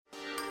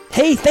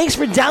Hey, thanks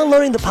for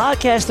downloading the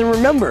podcast, and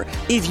remember,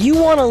 if you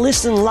want to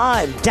listen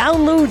live,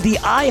 download the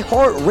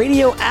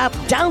iHeartRadio app,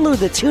 download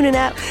the TuneIn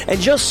app, and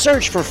just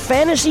search for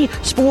Fantasy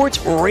Sports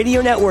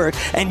Radio Network,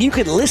 and you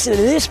can listen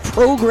to this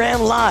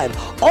program live.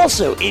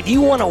 Also, if you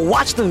want to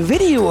watch the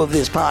video of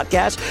this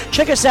podcast,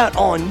 check us out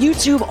on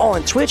YouTube,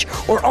 on Twitch,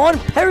 or on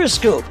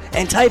Periscope,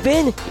 and type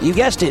in, you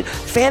guessed it,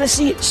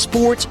 Fantasy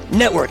Sports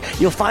Network.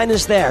 You'll find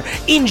us there.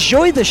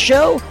 Enjoy the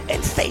show,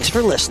 and thanks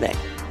for listening.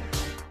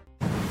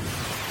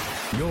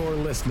 You're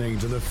listening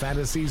to the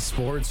Fantasy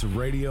Sports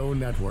Radio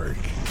Network.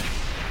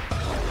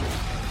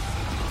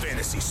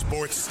 Fantasy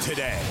Sports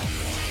Today.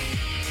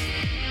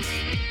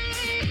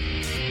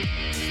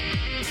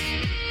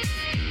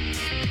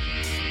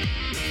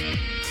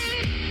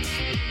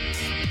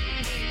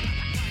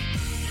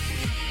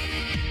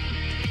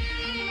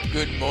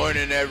 Good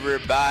morning,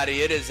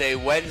 everybody. It is a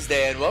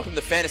Wednesday, and welcome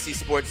to Fantasy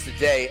Sports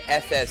Today,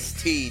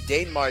 FST.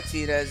 Dane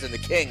Martinez and the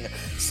King,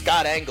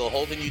 Scott Engel,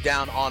 holding you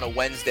down on a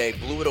Wednesday.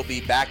 Blue will be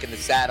back in the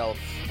saddle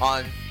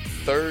on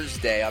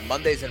Thursday. On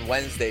Mondays and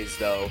Wednesdays,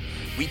 though,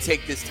 we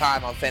take this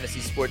time on Fantasy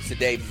Sports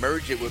Today,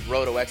 merge it with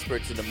Roto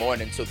Experts in the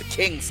morning, so the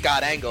King,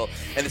 Scott Engel,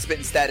 and the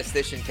Spittin'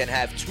 Statistician can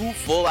have 2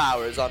 full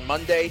hours on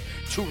Monday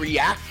to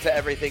react to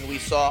everything we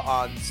saw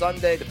on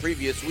Sunday, the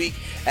previous week,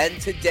 and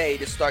today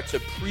to start to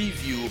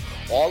preview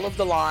all of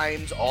the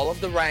lines, all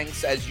of the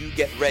ranks as you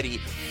get ready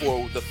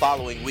for the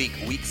following week,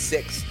 week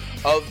 6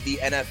 of the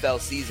NFL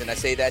season. I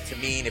say that to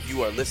mean if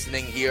you are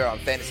listening here on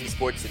Fantasy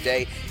Sports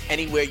Today,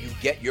 anywhere you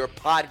get your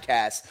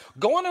podcasts,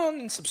 go on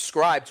and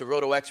subscribe to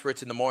Roto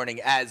Experts in the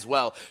morning as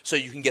well, so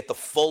you can get the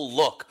full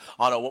look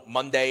on a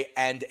Monday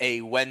and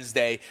a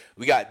Wednesday.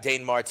 We got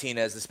Dane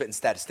Martinez, the Spittin'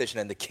 Statistician,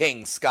 and the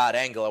King, Scott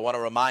Engel. I want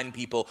to remind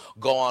people,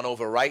 go on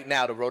over right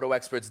now to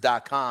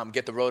rotoexperts.com,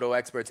 get the Roto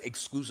Experts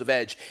exclusive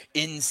edge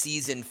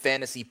in-season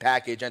fantasy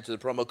package, enter the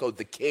promo code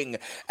The King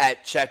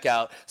at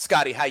checkout.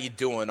 Scotty, how you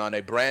doing on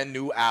a brand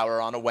new hour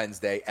on a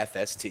Wednesday,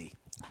 FST?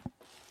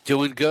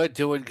 Doing good.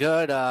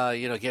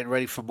 Getting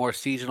ready for more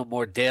seasonal,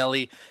 more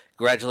daily.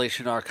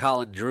 Congratulations to our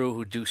Colin Drew,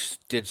 who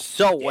did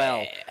so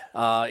well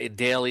in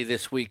daily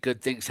this week.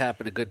 Good things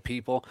happen to good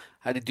people.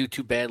 I didn't do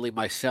too badly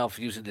myself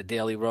using the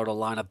daily Roto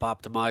lineup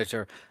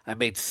optimizer. I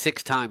made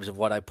 6 times of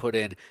what I put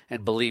in,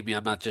 and believe me,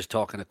 I'm not just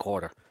talking a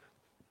quarter.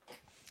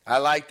 I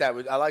like that.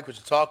 I like what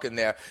you're talking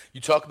there.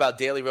 You talk about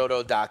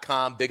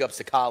dailyroto.com. Big ups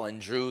to Colin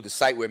Drew, the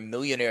site where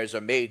millionaires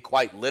are made,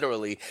 quite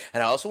literally.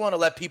 And I also want to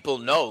let people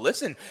know,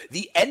 listen,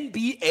 the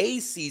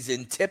NBA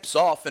season tips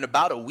off in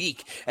about a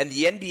week, and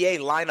the NBA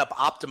lineup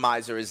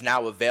optimizer is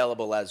now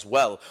available as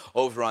well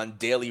over on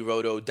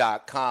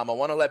dailyroto.com. I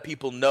want to let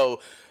people know,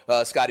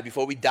 Scotty,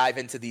 before we dive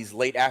into these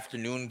late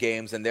afternoon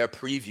games and their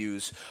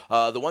previews,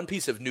 the one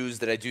piece of news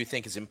that I do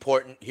think is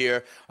important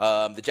here,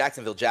 the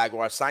Jacksonville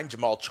Jaguars signed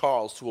Jamal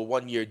Charles to a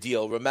 1-year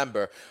deal.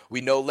 Remember,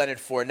 we know Leonard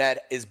Fournette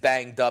is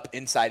banged up.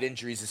 Inside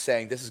Injuries is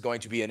saying this is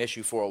going to be an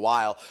issue for a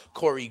while.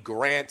 Corey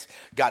Grant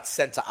got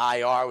sent to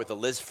IR with a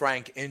Liz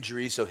Frank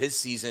injury, so his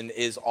season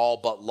is all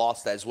but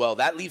lost as well.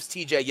 That leaves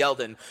TJ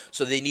Yeldon,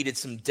 so they needed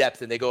some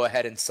depth, and they go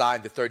ahead and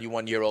sign the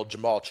 31-year-old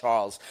Jamal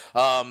Charles.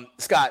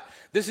 Scott,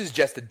 this is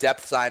just a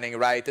depth signing,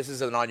 right? This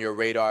isn't on your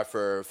radar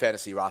for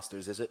fantasy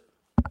rosters, is it?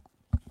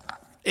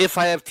 If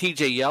I have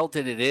TJ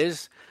Yeldon, it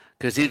is,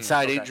 because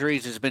Inside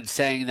Injuries has been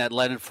saying that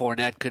Leonard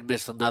Fournette could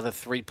miss another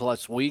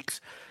 3+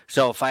 weeks.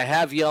 So if I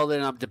have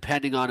Yeldon, I'm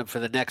depending on him for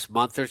the next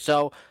month or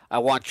so. I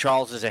want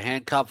Charles as a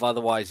handcuff,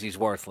 otherwise he's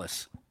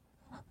worthless.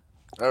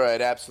 All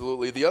right,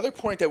 absolutely. The other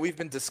point that we've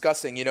been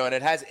discussing, and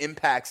it has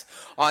impacts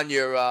on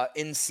your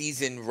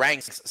in-season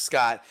ranks,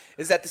 Scott,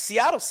 is that the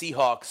Seattle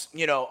Seahawks,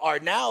 are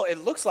now, it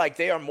looks like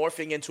they are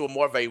morphing into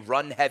more of a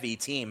run-heavy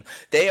team.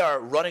 They are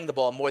running the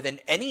ball more than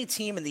any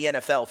team in the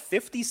NFL,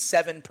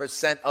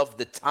 57% of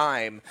the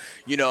time.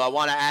 I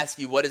want to ask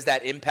you, what is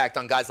that impact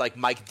on guys like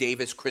Mike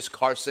Davis, Chris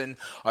Carson?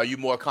 Are you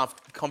more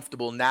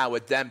comfortable now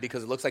with them?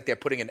 Because it looks like they're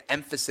putting an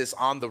emphasis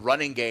on the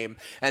running game.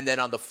 And then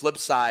on the flip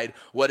side,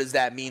 what does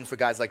that mean for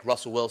guys like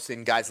Russell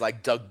Wilson, guys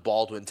like Doug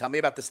Baldwin? Tell me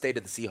about the state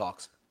of the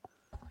Seahawks.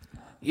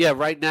 Yeah,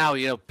 right now,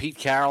 Pete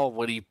Carroll,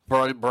 when he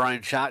brought in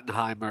Brian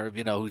Schottenheimer,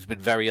 who's been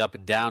very up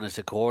and down as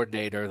a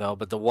coordinator, though,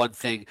 but the one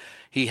thing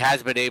he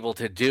has been able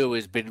to do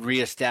has been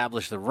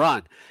reestablish the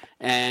run.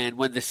 And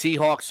when the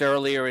Seahawks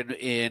earlier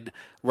in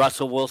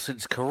Russell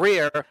Wilson's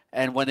career,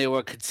 and when they were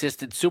a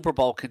consistent Super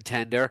Bowl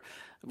contender,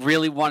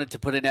 really wanted to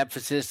put an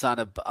emphasis on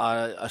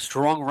a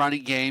strong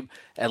running game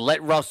and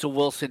let Russell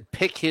Wilson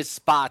pick his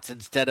spots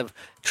instead of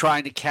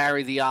trying to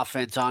carry the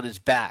offense on his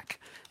back.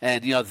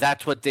 And,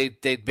 that's what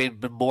they've been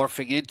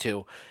morphing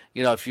into.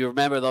 If you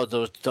remember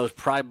those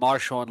prime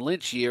Marshawn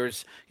Lynch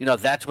years,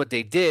 that's what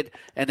they did.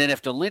 And then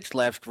after Lynch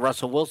left,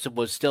 Russell Wilson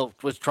was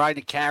trying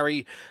to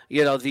carry,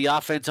 the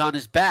offense on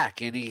his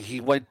back. And he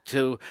went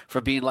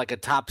from being like a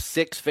top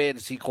 6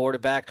 fantasy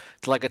quarterback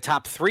to like a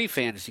top 3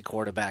 fantasy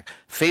quarterback.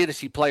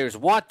 Fantasy players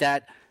want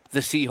that. The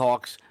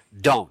Seahawks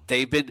don't.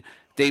 They've been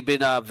They've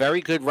been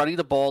very good running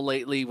the ball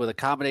lately with a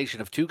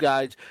combination of two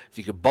guys.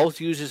 You can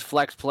both use his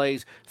flex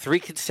plays, 3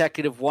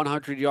 consecutive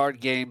 100-yard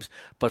games.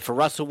 But for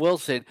Russell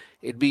Wilson,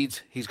 it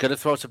means he's going to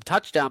throw some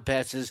touchdown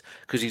passes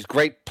because he's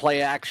great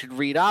play action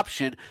read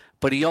option,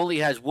 but he only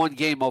has one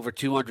game over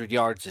 200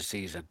 yards this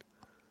season.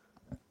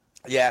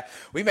 Yeah,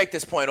 we make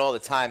this point all the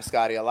time,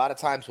 Scotty. A lot of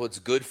times what's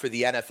good for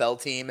the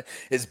NFL team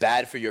is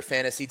bad for your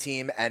fantasy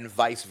team and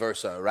vice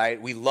versa,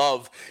 right? We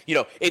love,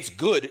 it's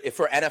good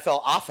for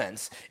NFL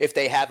offense if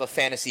they have a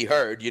fantasy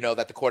herd,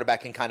 that the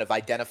quarterback can kind of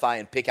identify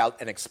and pick out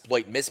and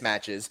exploit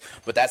mismatches,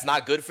 but that's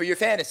not good for your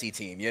fantasy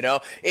team,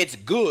 It's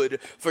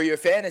good for your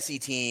fantasy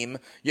team,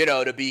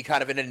 to be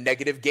kind of in a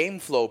negative game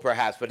flow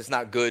perhaps, but it's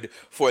not good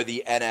for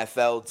the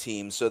NFL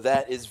team. So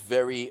that is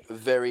very,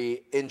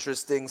 very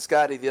interesting.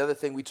 Scotty, the other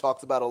thing we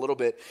talked about a little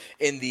bit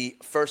in the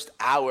first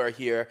hour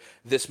here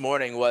this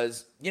morning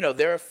was,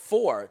 there are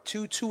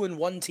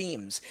 2-2-1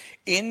 teams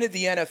in the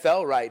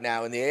NFL right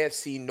now. In the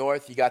AFC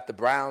North, you got the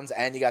Browns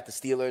and you got the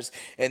Steelers.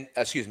 In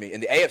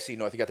the AFC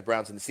North, you got the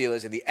Browns and the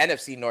Steelers. In the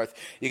NFC North,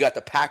 you got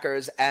the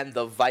Packers and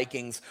the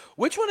Vikings.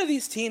 Which one of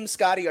these teams,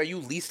 Scotty, are you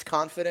least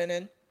confident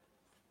in?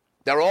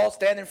 They're all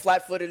standing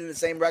flat-footed in the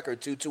same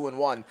record,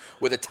 2-2-1,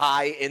 with a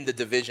tie in the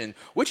division.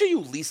 Which are you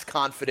least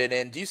confident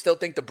in? Do you still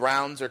think the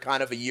Browns are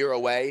kind of a year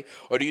away,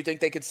 or do you think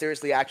they could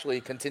seriously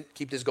actually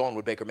keep this going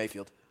with Baker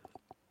Mayfield?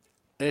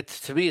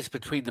 To me, it's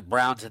between the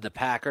Browns and the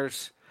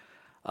Packers.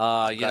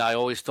 Okay. I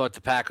always thought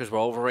the Packers were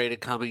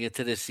overrated coming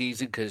into this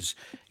season because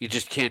you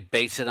just can't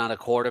base it on a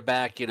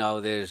quarterback.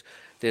 There's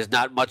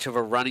not much of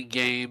a running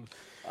game.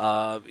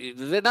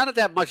 They're not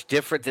that much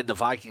different than the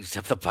Vikings,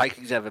 except the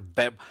Vikings have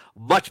a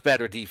much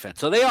better defense.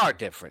 So they are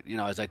different,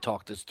 as I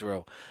talk this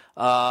through.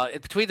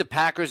 Between the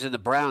Packers and the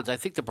Browns, I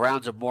think the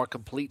Browns are a more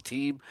complete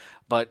team.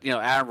 But,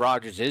 Aaron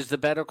Rodgers is the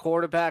better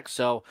quarterback.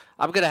 So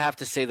I'm going to have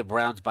to say the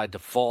Browns by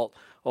default.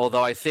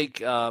 Although I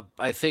think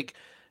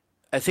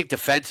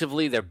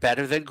defensively they're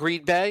better than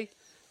Green Bay.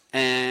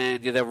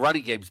 And their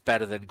running game's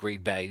better than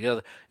Green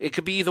Bay. It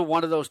could be either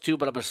one of those two,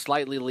 but I'm going to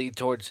slightly lean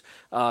towards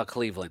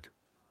Cleveland.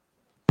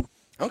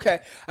 Okay,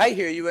 I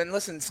hear you. And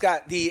listen,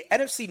 Scott, the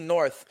NFC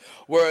North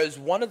was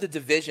one of the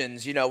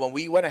divisions, when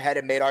we went ahead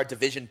and made our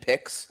division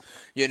picks,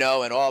 and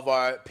all of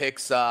our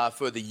picks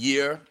for the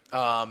year,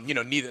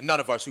 none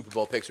of our Super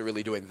Bowl picks are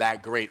really doing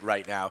that great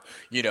right now.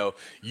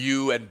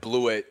 You and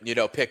Blewett,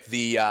 picked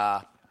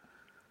the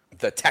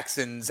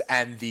Texans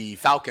and the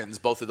Falcons.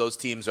 Both of those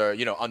teams are,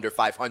 under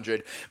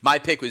 500. My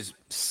pick was,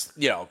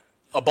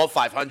 above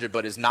 500,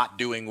 but is not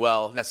doing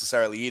well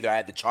necessarily either. I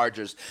had the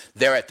Chargers.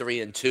 They're at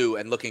 3-2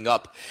 and looking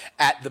up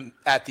at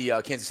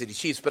the Kansas City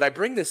Chiefs. But I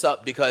bring this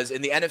up because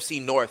in the NFC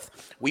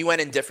North, we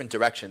went in different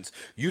directions.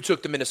 You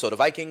took the Minnesota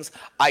Vikings.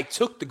 I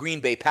took the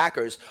Green Bay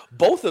Packers.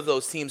 Both of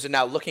those teams are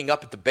now looking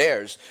up at the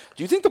Bears.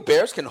 Do you think the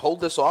Bears can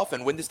hold this off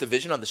and win this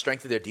division on the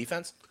strength of their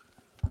defense?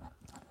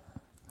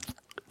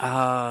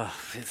 The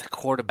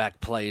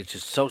quarterback play is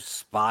just so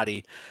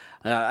spotty.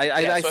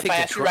 I think if I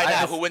ask you right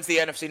now, who wins the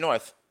NFC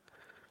North?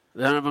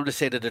 Then I'm going to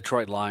say the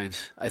Detroit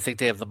Lions. I think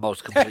they have the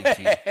most complete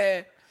team.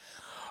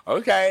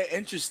 Okay,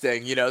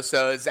 interesting.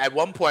 So it's at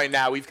one point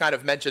now we've kind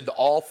of mentioned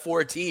all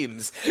 4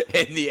 teams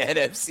in the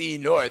NFC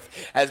North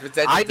as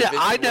potential.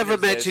 I never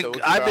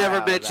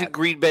mentioned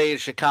Green Bay and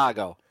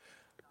Chicago.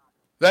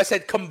 I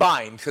said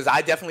combined because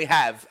I definitely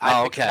have.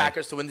 I picked the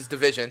Packers to win this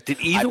division. Did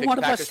either one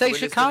of us say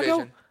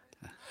Chicago?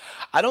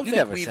 I don't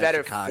think we've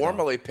ever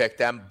formally picked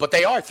them, but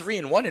they are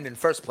 3-1 and in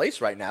first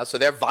place right now, so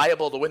they're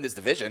viable to win this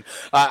division.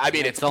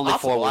 It's only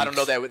possible. 4 weeks. I don't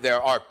know that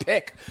they're our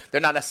pick. They're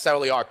not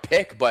necessarily our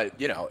pick, but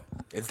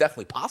it's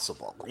definitely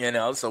possible.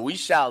 So we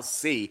shall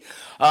see.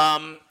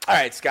 All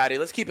right, Scotty,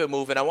 let's keep it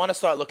moving. I want to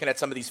start looking at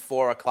some of these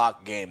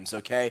 4:00 games,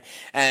 okay?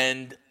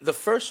 And the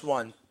first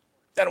one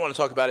that I want to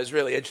talk about is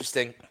really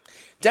interesting.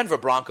 Denver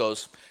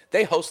Broncos.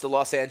 They host the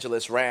Los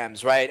Angeles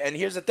Rams, right? And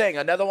here's the thing,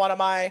 another one of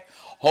my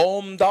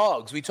home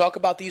dogs. We talk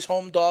about these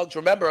home dogs.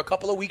 Remember, a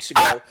couple of weeks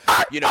ago,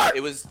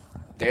 it was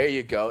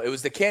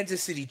the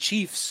Kansas City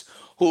Chiefs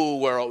who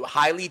were a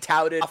highly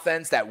touted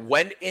offense that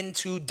went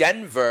into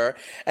Denver,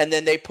 and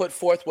then they put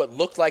forth what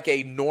looked like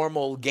a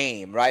normal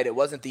game, right? It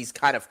wasn't these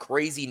kind of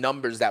crazy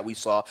numbers that we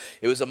saw.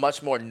 It was a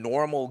much more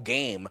normal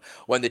game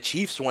when the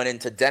Chiefs went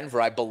into Denver.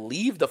 I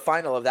believe the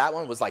final of that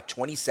one was like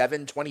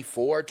 27-24,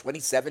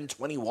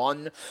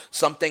 27-21,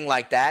 something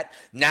like that.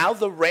 Now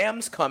the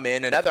Rams come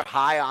in, another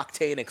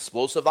high-octane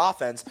explosive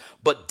offense,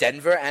 but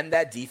Denver and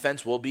that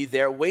defense will be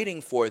there waiting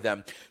for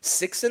them.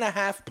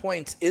 6.5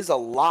 points is a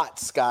lot,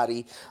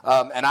 Scotty.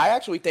 And I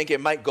actually think it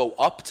might go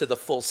up to the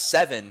full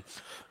 7.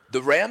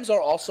 The Rams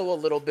are also a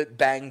little bit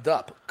banged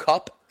up.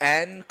 Kupp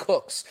and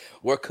Cooks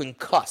were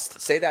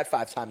concussed. Say that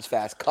 5 times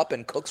fast. Kupp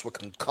and Cooks were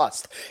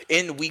concussed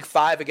in Week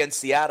 5 against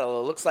Seattle.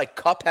 It looks like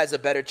Kupp has a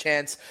better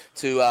chance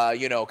to,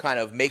 kind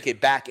of make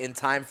it back in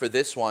time for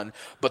this one.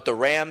 But the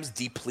Rams,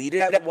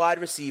 depleted at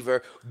wide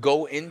receiver,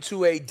 go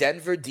into a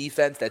Denver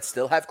defense that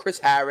still have Chris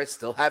Harris,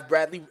 still have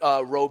Bradley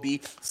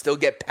Roby, still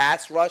get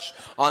pass rush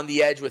on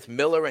the edge with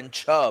Miller and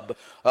Chubb.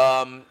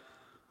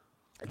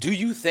 Do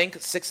you think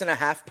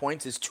 6.5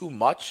 points is too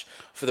much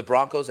for the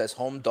Broncos as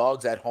home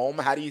dogs at home?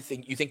 How do you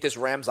think this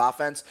Rams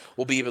offense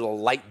will be able to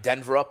light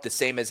Denver up the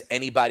same as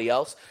anybody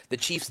else? The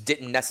Chiefs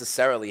didn't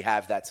necessarily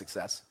have that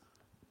success.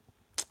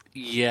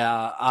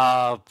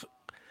 Yeah,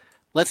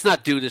 let's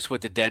not do this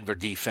with the Denver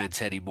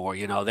defense anymore.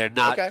 They're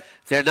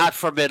not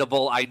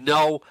formidable. I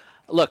know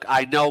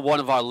one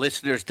of our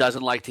listeners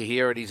doesn't like to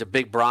hear it. He's a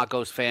big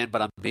Broncos fan,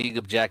 but I'm being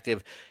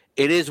objective.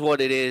 It is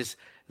what it is.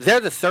 They're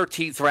the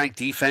 13th ranked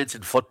defense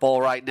in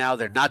football right now.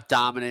 They're not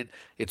dominant.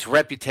 It's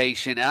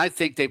reputation, and I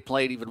think they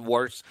played even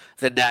worse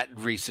than that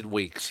in recent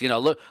weeks.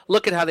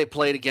 Look at how they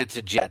played against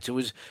the Jets.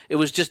 It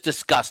was just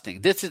disgusting.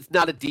 This is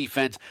not a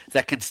defense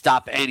that can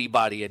stop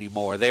anybody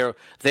anymore. They're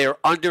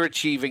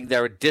underachieving.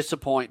 They're a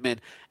disappointment,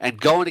 and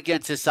going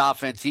against this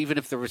offense, even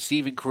if the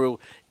receiving crew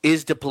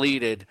is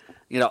depleted,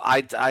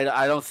 I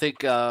don't think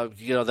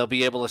they'll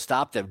be able to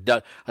stop them.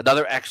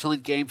 Another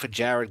excellent game for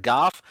Jared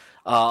Goff.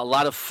 A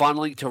lot of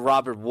funneling to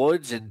Robert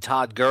Woods and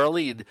Todd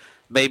Gurley and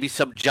maybe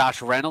some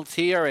Josh Reynolds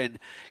here. And,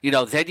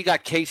 then you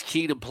got Case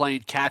Keenum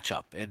playing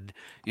catch-up. And,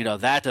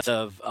 that's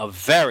a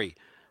very,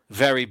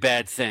 very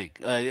bad thing.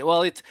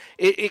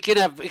 It can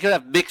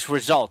have mixed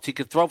results. He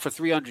could throw for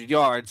 300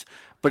 yards,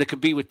 but it could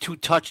be with 2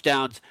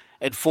 touchdowns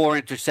and 4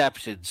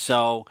 interceptions.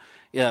 So,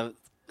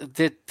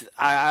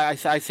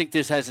 I think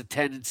this has a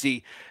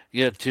tendency,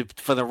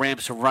 for the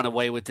Rams to run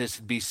away with this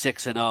and be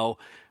 6-0.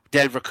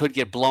 Denver could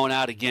get blown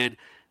out again.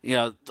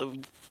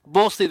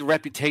 Mostly the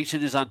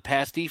reputation is on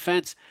pass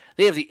defense.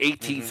 They have the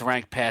 18th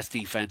ranked pass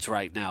defense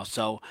right now.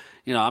 So,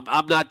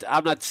 I'm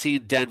not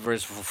seeing Denver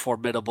as a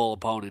formidable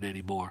opponent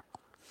anymore.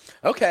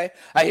 Okay,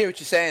 I hear what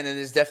you're saying, and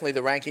there's definitely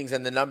the rankings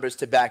and the numbers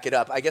to back it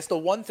up. I guess the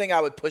one thing I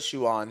would push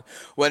you on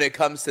when it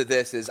comes to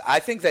this is I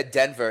think that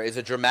Denver is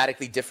a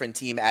dramatically different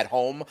team at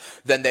home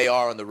than they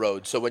are on the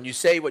road. So when you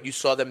say what you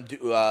saw them do,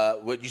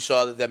 what you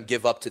saw them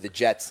give up to the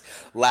Jets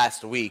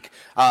last week,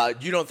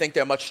 you don't think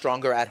they're much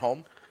stronger at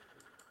home?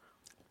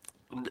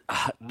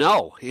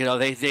 No,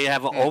 they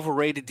have an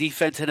overrated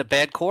defense and a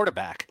bad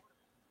quarterback.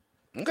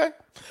 Okay.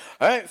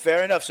 All right,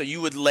 fair enough. So you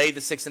would lay the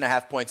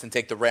 6.5 points and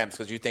take the Rams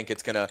because you think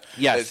it's a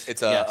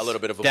little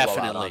bit of a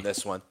blowout on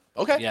this one.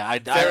 Okay. Yeah,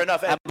 fair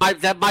enough.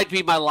 That might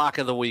be my lock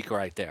of the week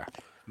right there.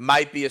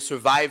 Might be a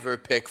survivor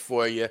pick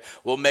for you.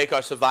 We'll make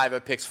our survivor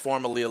picks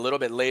formally a little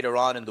bit later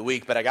on in the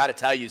week. But I got to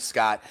tell you,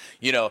 Scott,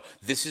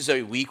 this is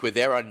a week where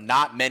there are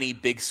not many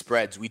big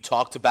spreads. We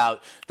talked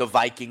about the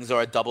Vikings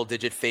are a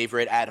double-digit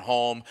favorite at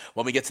home.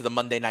 When we get to the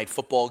Monday Night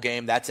Football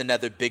game, that's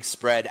another big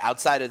spread.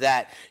 Outside of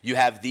that, you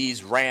have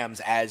these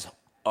Rams as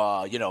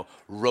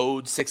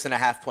road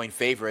 6.5 point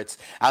favorites.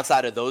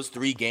 Outside of those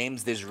 3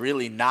 games, there's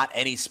really not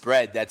any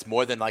spread that's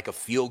more than like a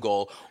field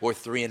goal or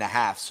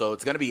 3.5. So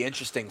it's going to be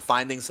interesting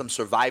finding some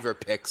survivor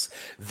picks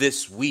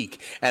this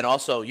week. And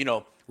also,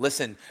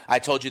 listen, I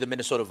told you the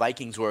Minnesota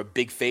Vikings were a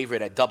big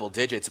favorite at double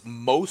digits.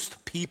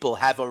 Most people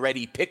have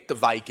already picked the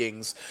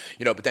Vikings,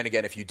 but then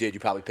again, if you did, you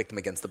probably picked them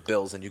against the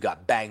Bills and you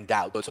got banged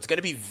out. So it's going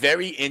to be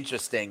very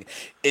interesting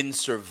in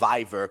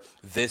Survivor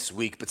this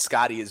week. But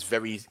Scotty is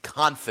very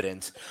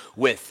confident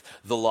with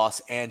the Los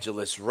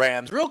Angeles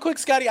Rams. Real quick,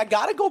 Scotty, I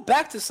got to go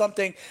back to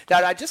something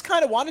that I just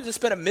kind of wanted to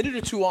spend a minute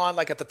or two on,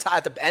 like at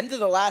the end of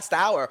the last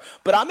hour,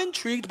 but I'm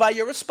intrigued by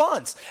your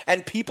response.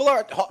 And people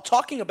are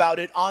talking about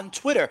it on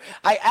Twitter.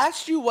 I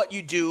asked you what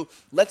you do.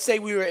 Let's say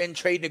we were in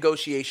trade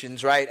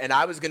negotiations, right? And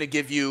I was going to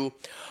give you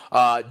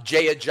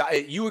Jay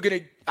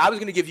Ajayi. I was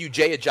going to give you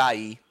Jay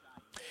Ajayi,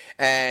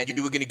 and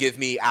you were going to give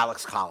me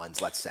Alex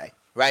Collins, let's say,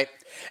 right?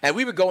 And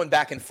we were going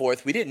back and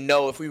forth. We didn't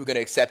know if we were going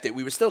to accept it.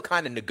 We were still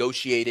kind of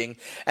negotiating.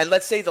 And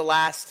let's say the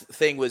last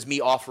thing was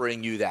me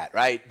offering you that,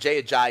 right?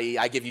 Jay Ajayi,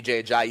 I give you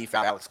Jay Ajayi for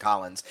Alex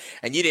Collins.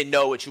 And you didn't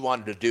know what you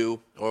wanted to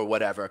do or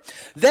whatever.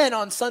 Then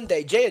on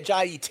Sunday, Jay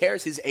Ajayi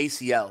tears his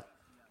ACL.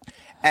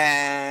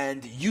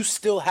 And you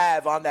still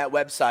have on that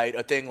website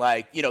a thing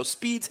like,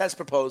 Speeds has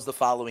proposed the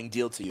following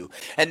deal to you.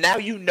 And now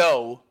you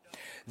know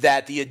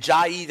that the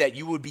Ajayi that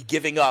you would be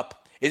giving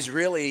up is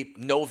really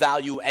no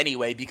value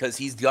anyway because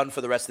he's done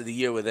for the rest of the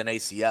year with an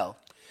ACL.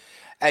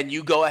 And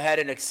you go ahead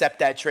and accept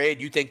that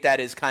trade. You think that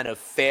is kind of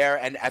fair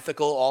and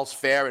ethical, all's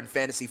fair in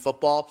fantasy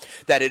football,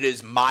 that it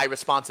is my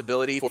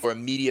responsibility for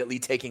immediately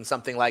taking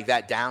something like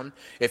that down.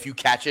 If you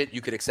catch it,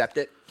 you could accept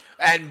it.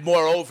 And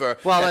moreover,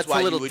 that's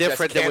a little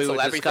different than we were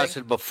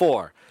discussing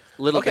before.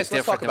 A little bit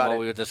different than what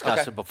we were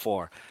discussing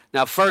before.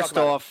 Now, first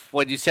off,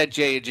 when you said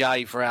Jay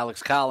Ajayi for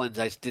Alex Collins,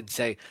 I didn't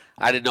say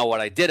I didn't know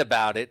what I did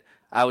about it.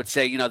 I would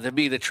say, to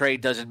me, the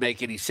trade doesn't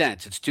make any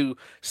sense. It's 2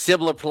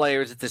 similar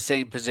players at the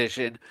same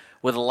position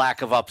with a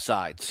lack of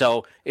upside.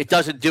 So it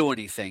doesn't do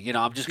anything.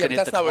 I'm just going to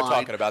hit the That's not what we're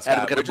talking about,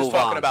 Scott. We're just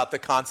talking about the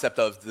concept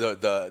of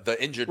the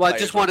injured players. Well, I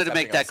just wanted to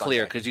make that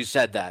clear because you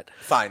said that.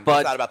 Fine,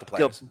 but it's not about the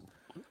players.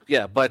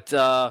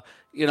 But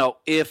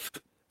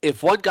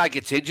if one guy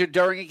gets injured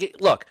during a game,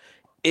 look,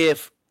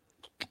 if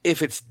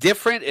it's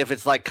different, if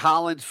it's like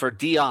Collins for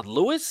Dion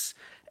Lewis,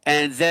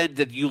 and then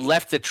you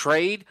left the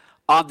trade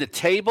on the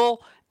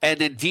table, and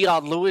then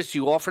Dion Lewis,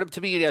 you offered him to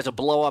me, and he has a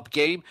blow-up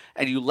game,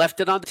 and you left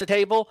it on the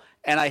table,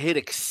 and I hit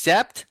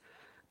accept,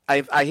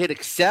 I hit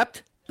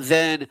accept,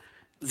 then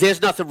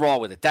there's nothing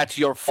wrong with it. That's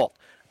your fault.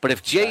 But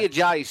if Jay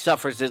Ajayi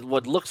suffers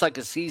what looks like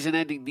a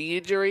season-ending knee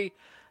injury,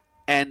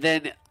 and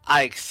then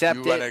I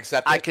accept it,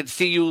 I can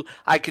see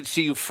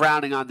you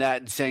frowning on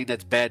that and saying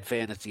that's bad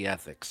fantasy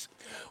ethics.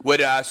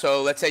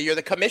 So let's say you're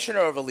the commissioner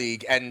of a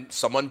league and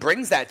someone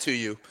brings that to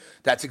you.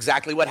 That's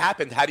exactly what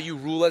happened. How do you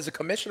rule as a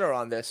commissioner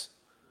on this?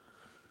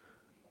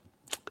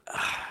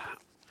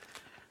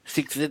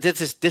 See,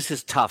 this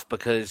is tough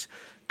because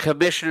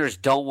commissioners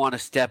don't want to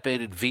step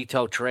in and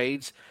veto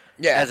trades.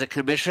 Yeah. As a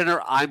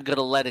commissioner, I'm going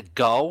to let it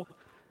go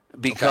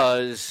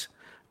because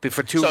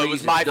for two reasons. So it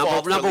was my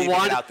fault for leaving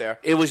it out there.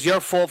 It was your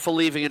fault for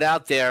leaving it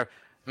out there.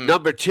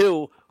 Number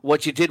two,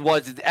 what you did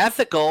was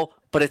ethical,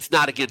 but it's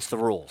not against the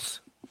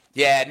rules.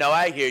 Yeah, no,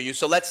 I hear you.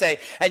 So let's say,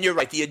 and you're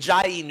right, the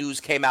Ajayi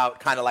news came out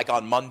kind of like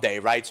on Monday,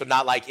 right? So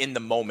not like in the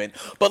moment.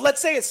 But let's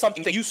say it's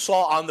something that you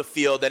saw on the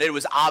field and it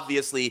was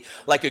obviously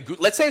like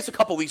let's say it's a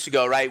couple weeks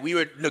ago, right? We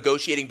were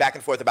negotiating back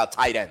and forth about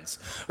tight ends,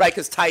 right?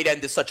 Because tight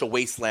end is such a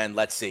wasteland,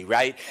 let's see,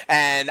 right?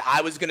 And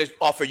I was going to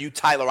offer you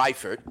Tyler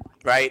Eifert,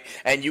 right?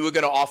 And you were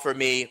going to offer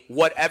me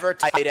whatever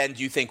tight end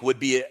you think would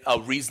be a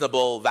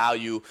reasonable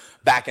value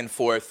back and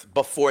forth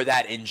before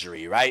that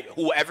injury, right?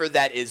 Whoever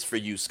that is for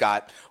you,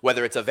 Scott,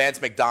 whether it's a Vance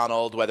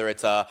McDonald, whether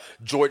it's a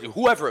George,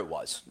 whoever it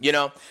was,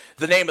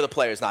 the name of the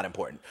player is not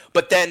important.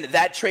 But then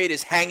that trade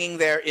is hanging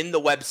there in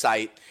the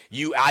website.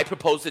 I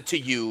proposed it to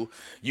you.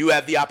 You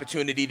have the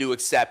opportunity to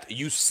accept.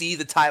 You see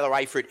the Tyler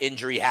Eifert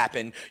injury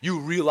happen. You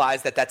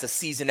realize that that's a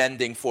season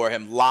ending for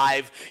him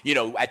live,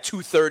 at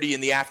 2:30 in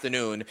the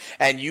afternoon.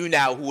 And you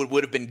now, who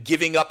would have been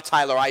giving up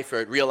Tyler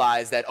Eifert,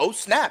 realize that, oh,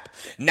 snap,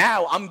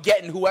 now I'm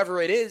getting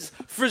whoever it is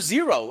for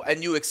zero,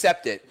 and you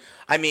accept it.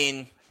 I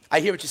mean,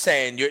 I hear what you're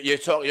saying.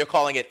 You're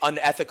calling it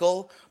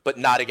unethical, but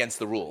not against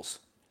the rules.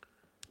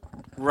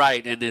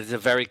 Right, and there's a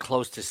very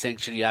close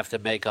distinction you have to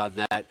make on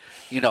that.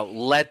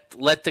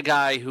 Let the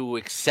guy who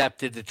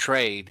accepted the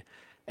trade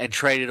and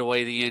traded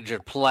away the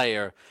injured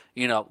player,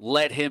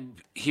 let him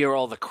hear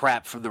all the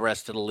crap from the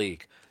rest of the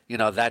league.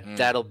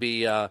 That'll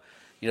be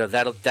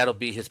that'll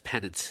be his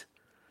penance.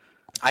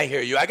 I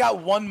hear you. I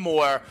got one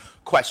more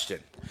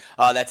question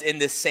that's in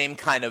this same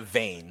kind of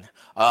vein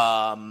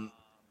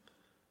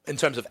in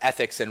terms of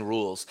ethics and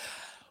rules.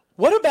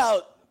 What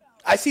about,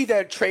 I see there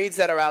are trades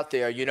that are out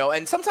there,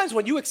 and sometimes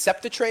when you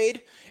accept a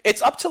trade,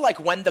 it's up to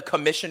when the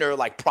commissioner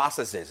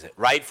processes it,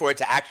 right? For it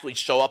to actually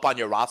show up on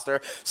your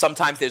roster.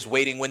 Sometimes there's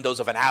waiting windows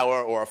of an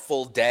hour or a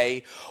full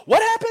day.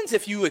 What happens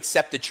if you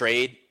accept a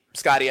trade,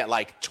 Scotty, at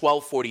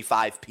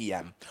 12:45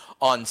 p.m.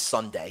 on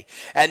Sunday,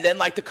 and then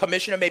the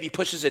commissioner maybe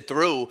pushes it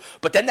through,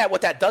 but then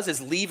what that does is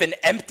leave an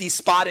empty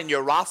spot in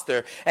your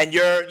roster, and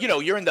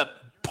you're in the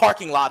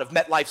parking lot of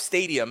MetLife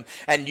Stadium,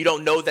 and you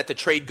don't know that the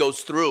trade goes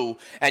through,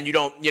 and you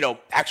don't,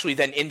 actually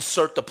then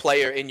insert the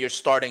player in your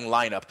starting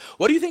lineup.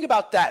 What do you think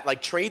about that?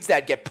 Trades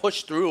that get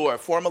pushed through or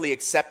formally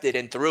accepted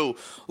and through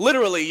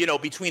literally,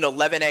 between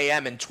 11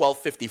 a.m. and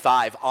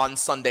 12:55 on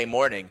Sunday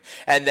morning,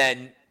 and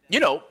then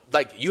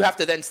you have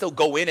to then still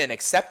go in and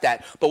accept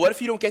that. But what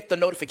if you don't get the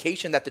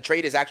notification that the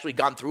trade has actually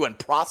gone through and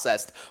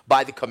processed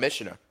by the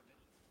commissioner?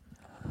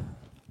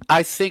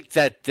 I think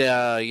that,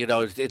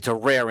 it's a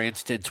rare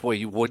instance where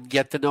you wouldn't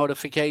get the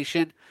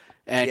notification.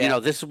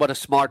 And, this is what a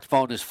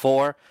smartphone is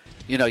for.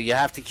 You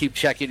have to keep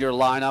checking your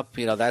lineup.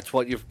 That's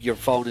what your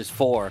phone is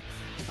for.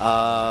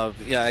 I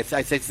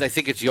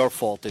think it's your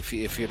fault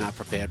if you're not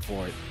prepared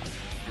for it.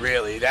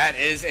 Really, that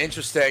is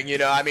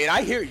interesting.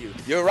 I hear you.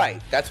 You're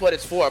right. That's what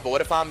it's for. But what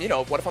if I'm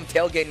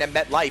tailgating at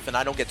MetLife and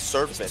I don't get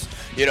service?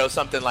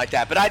 Something like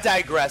that. But I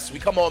digress. We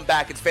come on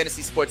back. It's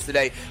Fantasy Sports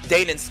Today.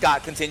 Dane and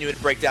Scott continuing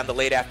to break down the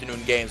late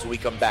afternoon games when we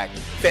come back.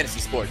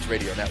 Fantasy Sports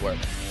Radio Network.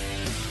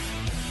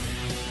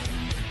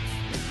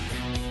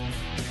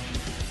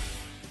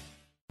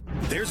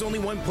 There's only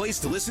one place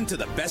to listen to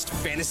the best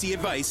fantasy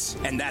advice,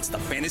 and that's the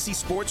Fantasy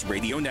Sports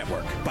Radio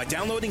Network. By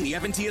downloading the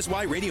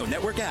FNTSY Radio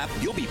Network app,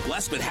 you'll be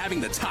blessed with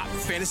having the top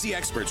fantasy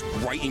experts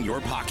right in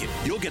your pocket.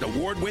 You'll get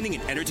award-winning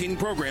and entertaining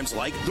programs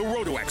like The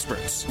Roto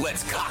Experts.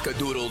 Let's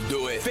cock-a-doodle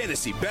do it.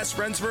 Fantasy Best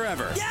Friends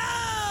Forever.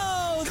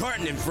 Yo!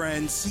 Carton and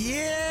Friends.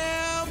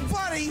 Yeah,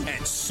 buddy.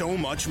 And so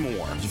much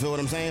more. You feel what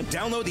I'm saying?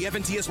 Download the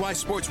FNTSY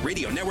Sports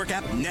Radio Network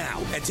app now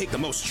and take the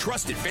most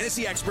trusted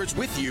fantasy experts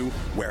with you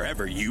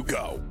wherever you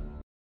go.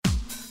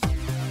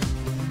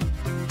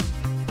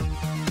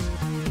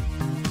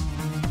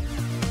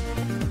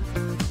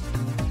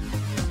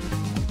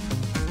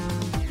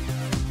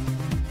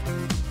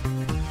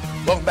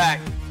 Welcome back.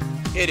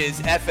 It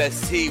is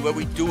FST, where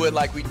we do it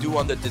like we do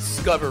on the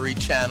Discovery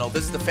Channel.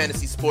 This is the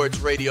Fantasy Sports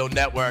Radio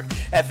Network.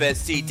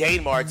 FST,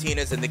 Dane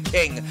Martinez and the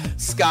King,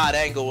 Scott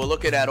Engel. We're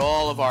looking at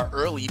all of our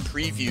early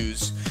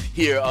previews,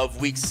 here of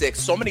Week 6.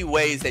 So many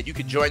ways that you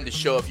can join the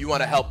show if you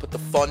want to help put the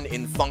fun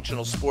in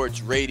functional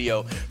sports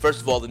radio.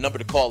 First of all, the number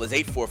to call is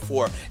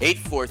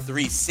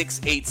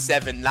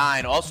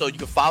 844-843-6879. Also, you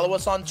can follow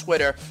us on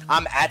Twitter.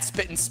 I'm at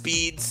Spittin'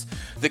 Speeds.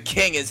 The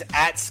King is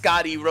at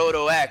Scotty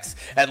RotoX.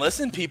 And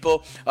listen,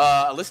 people,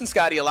 listen,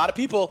 Scotty, a lot of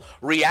people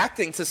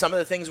reacting to some of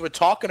the things we're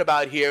talking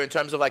about here in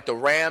terms of like the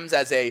Rams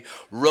as a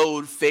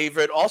road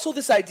favorite. Also,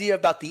 this idea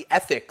about the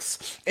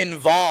ethics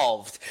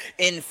involved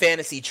in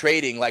fantasy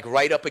trading, like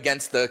right up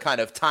against the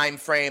kind of time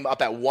frame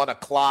up at 1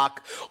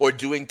 o'clock, or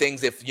doing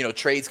things if,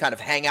 trades kind of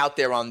hang out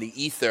there on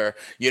the ether,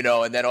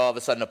 and then all of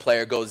a sudden a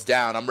player goes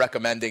down. I'm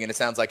recommending, and it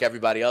sounds like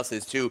everybody else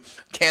is too,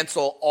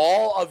 cancel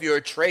all of your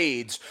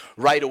trades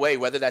right away,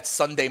 whether that's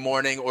Sunday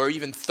morning or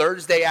even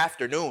Thursday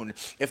afternoon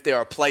if there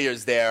are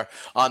players there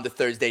on the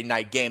Thursday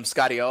night game.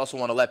 Scotty, I also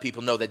want to let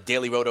people know that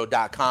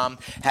DailyRoto.com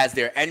has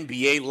their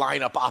NBA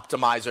lineup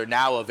optimizer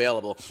now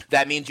available.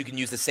 That means you can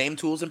use the same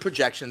tools and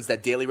projections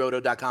that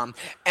DailyRoto.com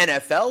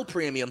NFL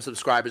premium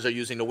subscribers are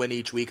using to win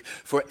each week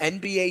for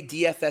NBA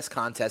DFS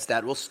contests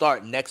that will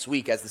start next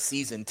week as the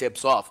season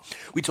tips off.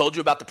 We told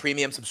you about the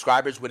premium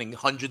subscribers winning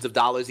hundreds of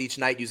dollars each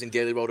night using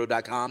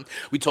DailyRoto.com.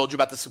 We told you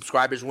about the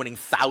subscribers winning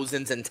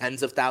thousands and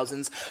tens of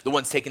thousands, the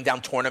ones taking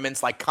down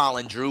tournaments like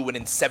Colin Drew,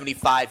 winning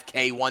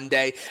 $75K one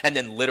day and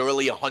then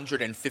literally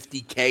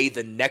 $150K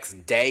the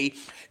next day.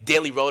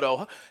 Daily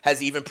Roto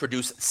has even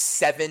produced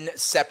 7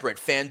 separate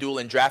FanDuel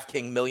and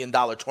DraftKings $1 million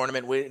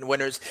tournament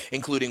winners,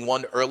 including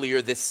one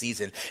earlier this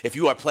season. If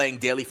you are playing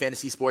daily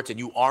fantasy sports and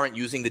you aren't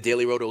using the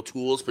Daily Roto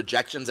tools,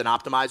 projections, and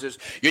optimizers,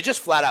 you're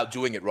just flat out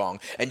doing it wrong,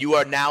 and you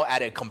are now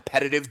at a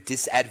competitive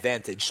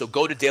disadvantage. So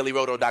go to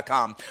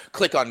DailyRoto.com,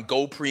 click on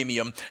Go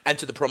Premium,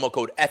 enter the promo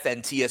code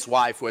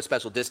FNTSY for a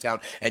special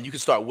discount, and you can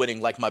start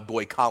winning like my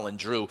boy Colin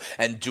Drew,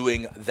 and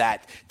doing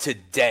that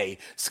today.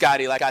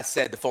 Scotty, like I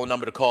said, the phone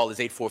number to call is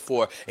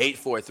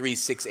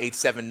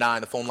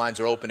 844-843-6879. The phone lines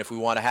are open if we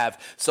want to have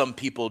some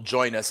people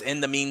join us.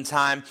 In the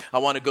meantime, I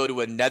want to go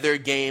to another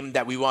game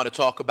that we want to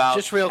talk about.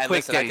 Just real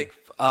quick, Dave.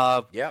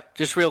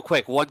 Just real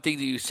quick. One thing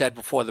that you said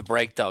before the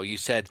break, though, you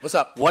said, "What's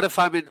up? What if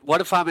I'm in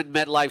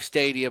MetLife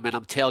Stadium and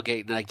I'm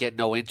tailgating and I get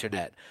no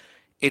internet?"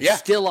 It's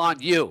still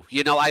on you.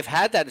 I've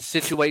had that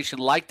situation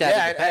like that in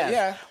the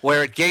past,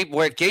 where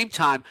at game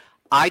time,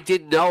 I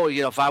didn't know,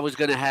 if I was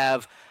going to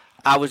have,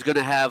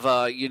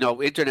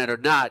 internet or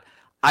not.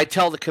 I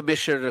tell the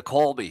commissioner to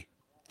call me,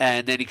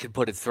 and then he can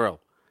put it through.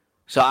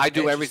 So I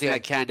do everything I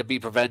can to be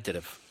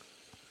preventative.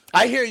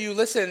 I hear you.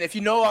 Listen, if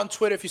you know on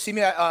Twitter, if you see me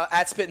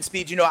at Spittin'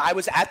 Speed, I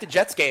was at the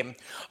Jets game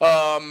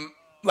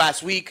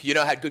last week,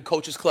 had good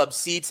Coaches Club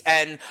seats.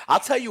 And I'll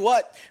tell you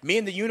what, me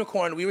and the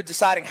Unicorn, we were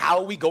deciding how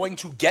are we going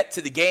to get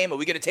to the game? Are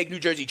we going to take New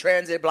Jersey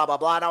Transit, blah, blah,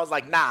 blah. And I was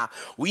like, nah,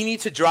 we need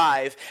to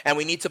drive, and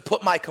we need to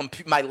put my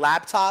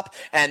laptop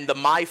and the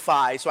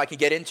MiFi so I can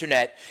get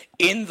internet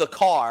in the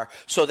car,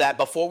 so that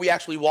before we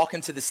actually walk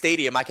into the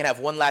stadium, I can have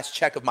one last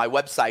check of my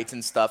websites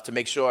and stuff to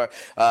make sure,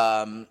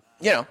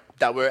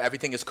 that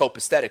everything is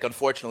copacetic.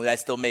 Unfortunately, I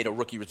still made a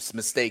rookie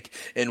mistake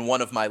in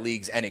one of my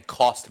leagues, and it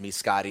cost me,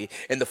 Scotty.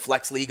 In the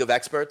Flex League of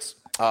Experts,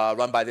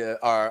 run by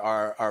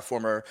our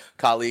former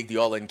colleague, the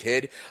All-In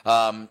Kid,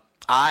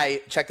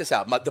 check this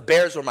out. The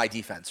Bears were my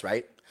defense,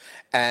 right?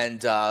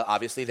 And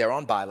obviously, they're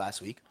on bye last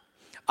week.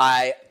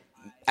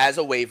 As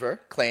a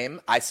waiver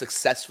claim, I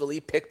successfully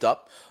picked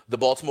up the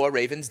Baltimore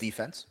Ravens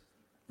defense.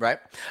 Right?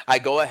 I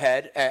go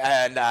ahead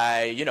and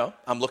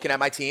I'm looking at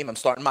my team. I'm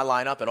starting my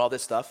lineup and all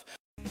this stuff.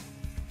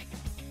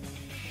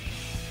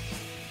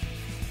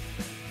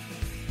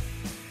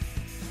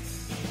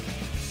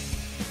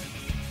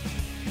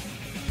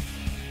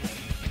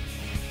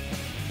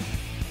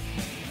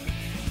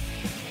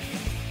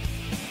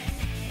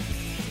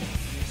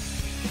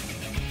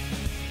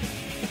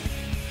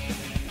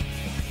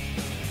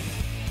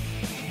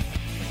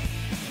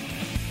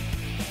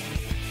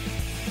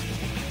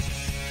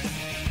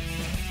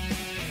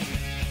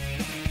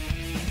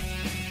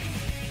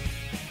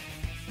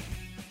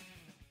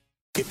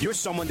 If you're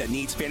someone that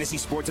needs fantasy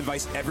sports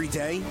advice every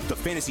day, the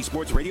Fantasy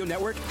Sports Radio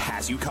Network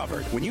has you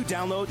covered. When you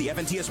download the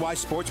FNTSY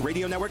Sports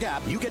Radio Network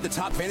app, you get the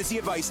top fantasy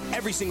advice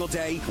every single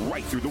day,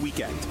 right through the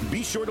weekend.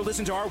 Be sure to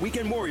listen to our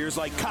weekend warriors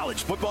like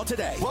College Football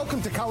Today.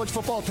 Welcome to College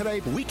Football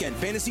Today. Weekend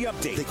Fantasy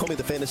Update. They call me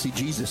the Fantasy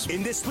Jesus.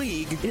 In this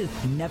league, it is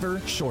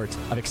never short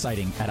of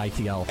exciting at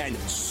ITL. And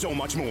so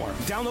much more.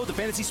 Download the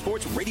Fantasy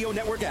Sports Radio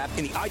Network app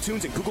in the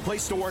iTunes and Google Play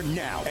Store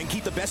now, and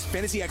keep the best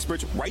fantasy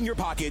experts right in your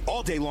pocket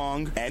all day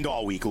long and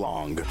all week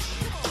long.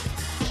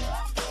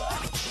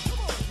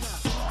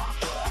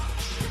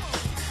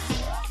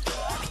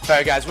 All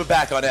right, guys, we're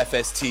back on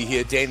FST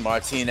here. Dane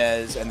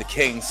Martinez and the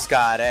King,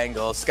 Scott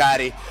Angle.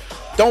 Scotty,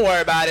 don't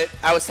worry about it.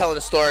 I was telling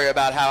a story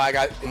about how I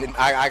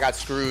got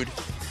screwed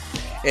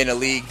in a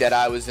league that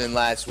I was in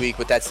last week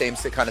with that same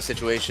kind of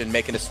situation,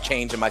 making a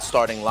change in my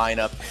starting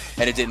lineup,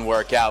 and it didn't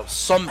work out.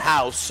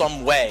 Somehow,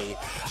 some way,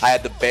 I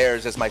had the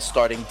Bears as my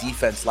starting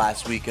defense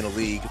last week in a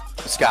league,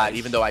 Scott,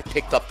 even though I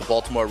picked up the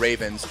Baltimore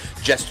Ravens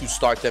just to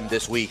start them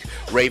this week.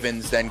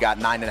 Ravens then got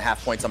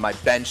 9.5 points on my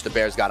bench. The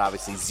Bears got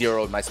obviously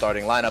 0 in my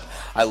starting lineup.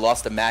 I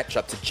lost a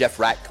matchup to Jeff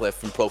Ratcliffe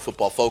from Pro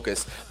Football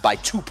Focus by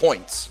 2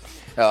 points.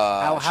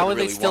 How are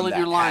they still in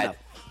your lineup?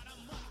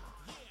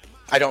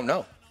 I don't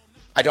know.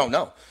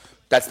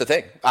 That's the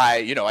thing.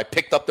 I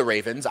picked up the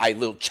Ravens. I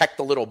checked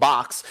the little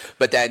box,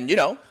 but then,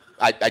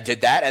 I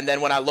did that. And then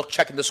when I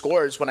checking the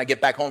scores, when I get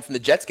back home from the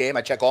Jets game,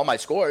 I check all my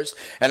scores,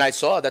 and I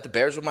saw that the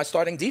Bears were my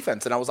starting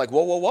defense. And I was like,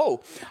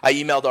 whoa. I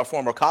emailed our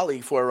former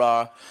colleague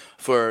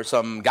for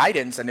some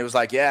guidance, and it was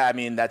like, yeah, I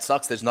mean, that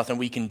sucks. There's nothing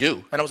we can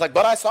do. And I was like,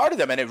 but I started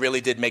them, and it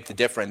really did make the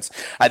difference.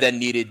 I then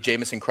needed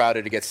Jamison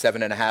Crowder to get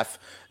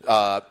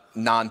 7.5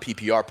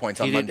 non-PPR points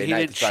on Monday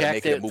night to try to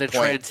make it a moot point. The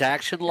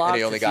transaction log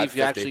to see if you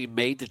 50. actually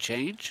made the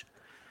change?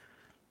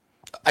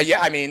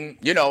 Yeah, I mean,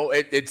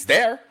 it's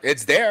there.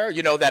 It's there,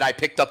 that I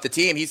picked up the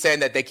team. He's saying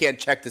that they can't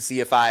check to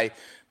see if I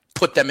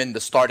put them in the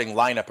starting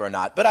lineup or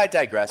not. But I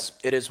digress.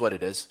 It is what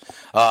it is.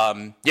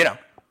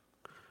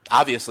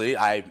 Obviously,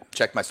 I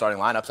checked my starting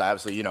lineups. I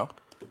obviously,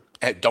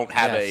 don't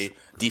have a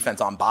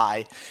defense on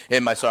bye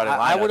in my starting lineups.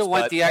 I would have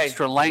went the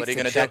extra length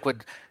to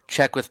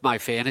check with my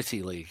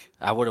fantasy league.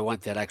 I would have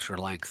went that extra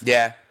length.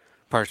 Yeah.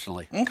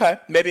 Personally. Okay.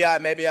 Maybe I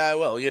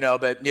will,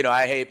 but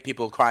I hate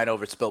people crying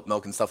over spilt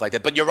milk and stuff like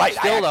that. But you're right.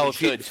 Still, though,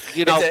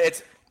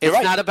 it's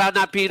right. not about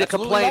not being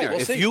Absolutely a complainer.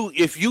 Right.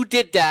 If you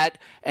did that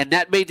and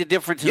that made the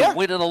difference in the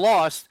win and the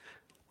loss,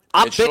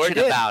 I'm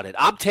bitching about it.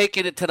 I'm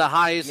taking it to the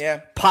highest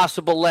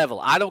possible level.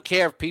 I don't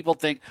care if people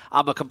think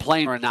I'm a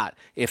complainer or not.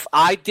 If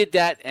I did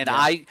that and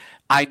I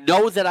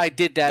know that I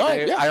did that,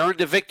 I earned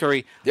the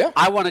victory,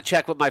 I want to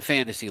check with my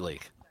fantasy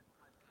league.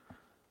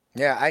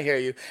 Yeah, I hear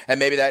you.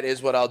 And maybe that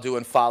is what I'll do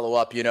and follow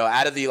up.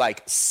 Out of the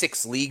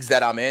 6 leagues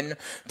that I'm in,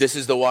 this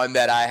is the one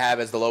that I have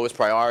as the lowest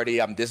priority.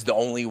 This is the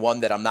only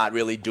one that I'm not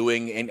really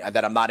doing,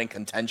 that I'm not in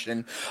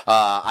contention.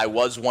 I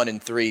was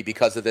 1-3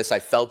 because of this. I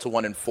fell to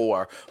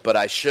 1-4, but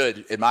I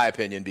should, in my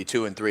opinion, be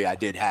 2-3. I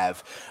did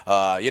have,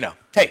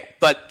 Hey,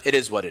 but it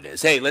is what it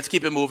is. Hey, let's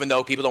keep it moving,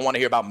 though. People don't want to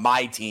hear about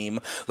my team.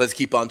 Let's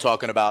keep on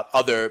talking about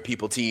other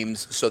people's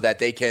teams so that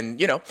they can,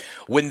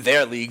 win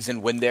their leagues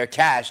and win their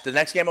cash. The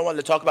next game I wanted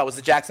to talk about was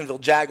the Jacksonville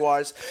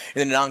Jaguars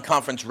in a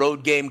non-conference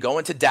road game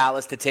going to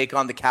Dallas to take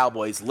on the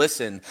Cowboys.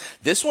 Listen,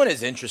 this one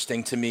is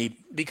interesting to me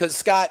because,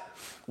 Scott,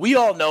 we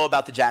all know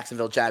about the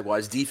Jacksonville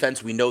Jaguars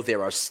defense. We know they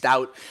are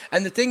stout.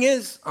 And the thing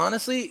is,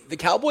 honestly, the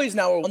Cowboys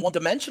now are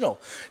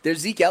one-dimensional. There's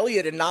Zeke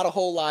Elliott and not a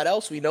whole lot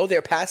else. We know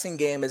their passing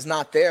game is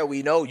not there.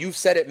 We know, you've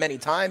said it many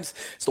times,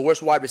 it's the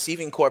worst wide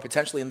receiving core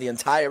potentially in the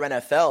entire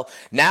NFL.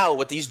 Now,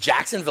 with these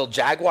Jacksonville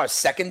Jaguars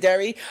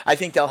secondary, I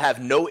think they'll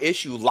have no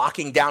issue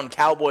locking down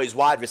Cowboys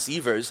wide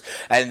receivers,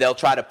 and they'll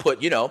try to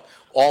put,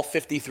 all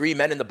 53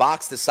 men in the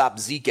box to stop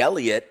Zeke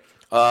Elliott.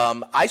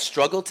 I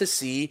struggle to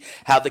see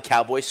how the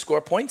Cowboys score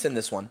points in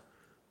this one.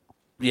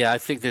 Yeah, I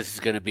think this is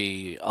going to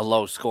be a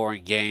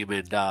low-scoring game,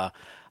 and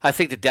I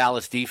think the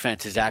Dallas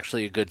defense is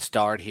actually a good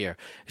start here.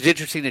 It's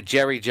interesting that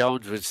Jerry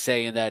Jones was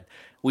saying that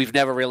we've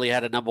never really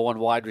had a number one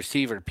wide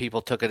receiver, and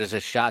people took it as a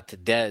shot to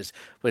Dez,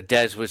 but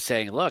Dez was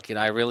saying, look,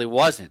 I really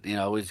wasn't.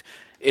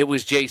 It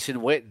was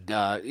Jason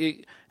Witten.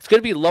 It's going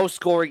to be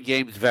low-scoring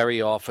games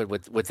very often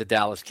with the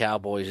Dallas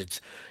Cowboys.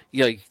 It's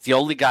the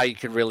only guy you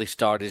can really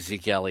start is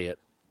Zeke Elliott.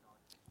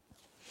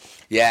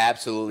 Yeah,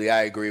 absolutely.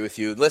 I agree with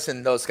you.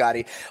 Listen, though,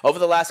 Scotty, over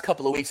the last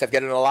couple of weeks, I've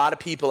gotten a lot of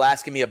people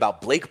asking me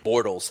about Blake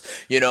Bortles.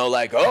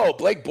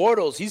 Blake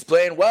Bortles, he's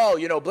playing well.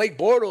 Blake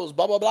Bortles,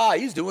 blah, blah, blah.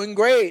 He's doing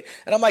great.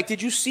 And I'm like,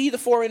 did you see the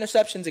 4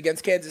 interceptions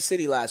against Kansas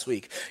City last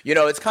week?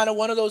 It's kind of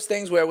one of those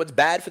things where what's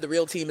bad for the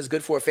real team is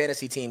good for a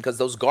fantasy team because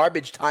those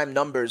garbage time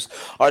numbers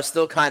are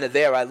still kind of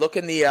there. I look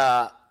in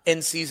the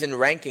in-season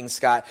rankings,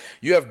 Scott,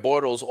 you have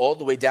Bortles all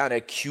the way down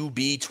at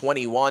QB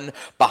 21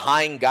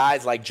 behind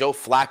guys like Joe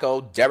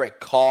Flacco, Derek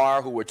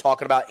Carr, who we're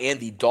talking about,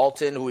 Andy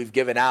Dalton, who we've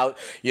given out,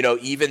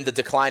 even the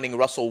declining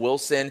Russell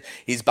Wilson.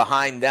 He's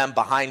behind them,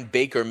 behind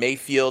Baker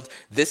Mayfield.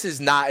 Is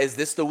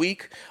this the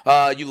week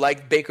you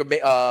like Blake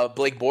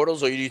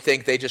Bortles, or do you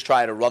think they just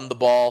try to run the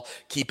ball,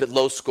 keep it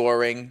low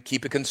scoring,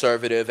 keep it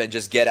conservative, and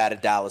just get out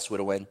of Dallas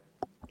with a win?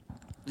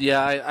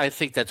 Yeah, I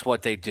think that's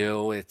what they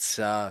do.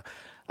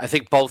 I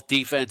think both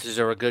defenses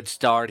are a good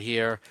start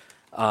here.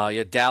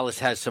 Dallas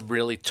has some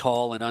really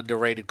tall and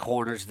underrated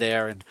corners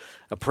there, and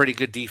a pretty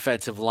good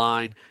defensive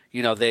line.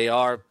 They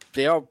are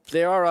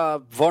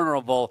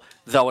vulnerable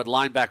though at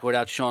linebacker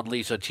without Sean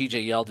Lee, so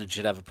T.J. Yeldon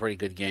should have a pretty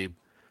good game.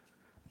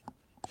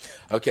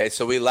 Okay,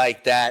 so we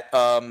like that.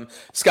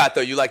 Scott,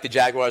 though, you like the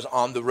Jaguars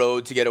on the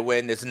road to get a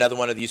win. There's another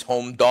one of these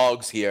home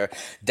dogs here.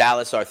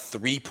 Dallas are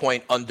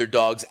 3-point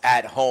underdogs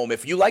at home.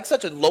 If you like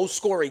such a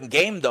low-scoring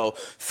game, though,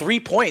 3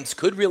 points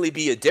could really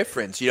be a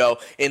difference,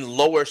 in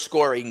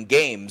lower-scoring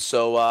games.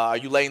 So are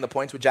you laying the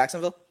points with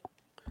Jacksonville?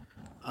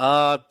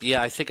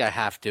 Yeah, I think I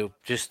have to.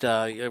 Just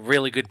a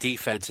really good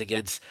defense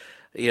against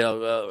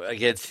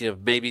against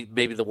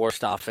maybe the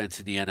worst offense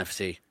in the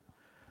NFC.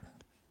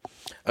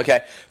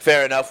 Okay,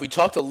 fair enough. We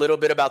talked a little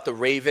bit about the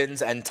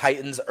Ravens and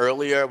Titans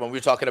earlier when we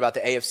were talking about the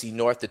AFC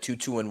North, the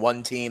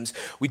 2-2-1 teams.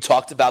 We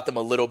talked about them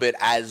a little bit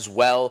as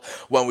well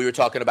when we were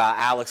talking about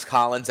Alex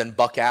Collins and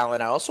Buck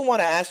Allen. I also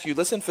want to ask you,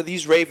 listen, for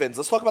these Ravens,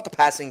 let's talk about the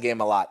passing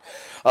game a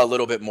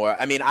little bit more.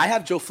 I mean, I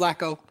have Joe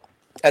Flacco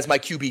as my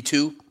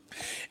QB2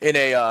 in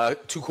a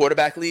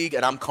two-quarterback league,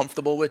 and I'm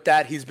comfortable with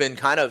that. He's been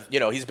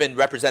he's been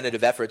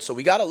representative efforts. So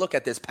we got to look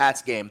at this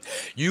pass game.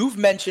 You've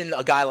mentioned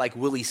a guy like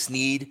Willie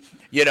Snead,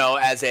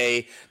 as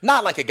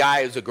not like a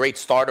guy who's a great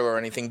starter or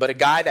anything, but a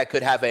guy that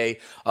could have a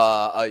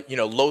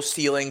low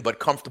ceiling but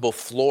comfortable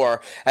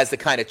floor as the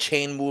kind of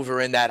chain mover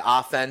in that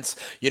offense.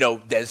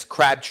 There's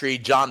Crabtree.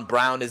 John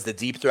Brown is the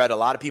deep threat. A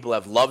lot of people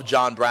have loved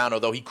John Brown,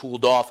 although he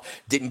cooled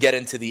off, didn't get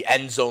into the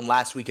end zone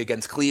last week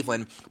against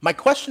Cleveland. My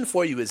question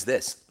for you is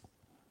this.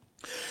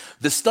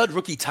 The stud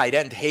rookie tight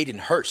end Hayden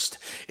Hurst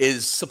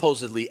is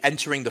supposedly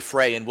entering the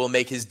fray and will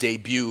make his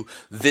debut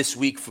this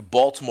week for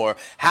Baltimore.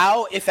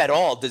 How, if at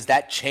all, does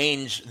that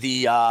change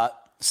the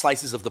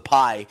slices of the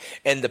pie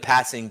in the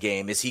passing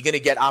game? Is he going to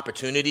get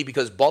opportunity?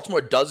 Because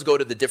Baltimore does go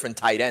to the different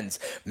tight ends.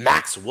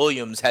 Max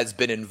Williams has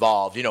been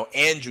involved.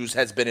 Andrews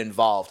has been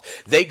involved.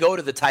 They go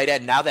to the tight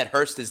end. Now that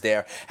Hurst is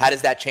there, how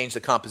does that change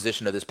the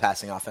composition of this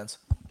passing offense?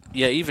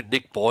 Yeah, even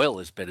Nick Boyle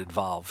has been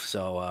involved.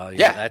 So,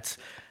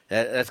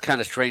 that's kind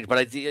of strange.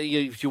 But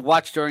if you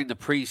watch during the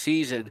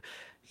preseason,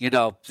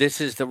 this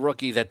is the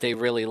rookie that they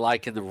really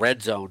like in the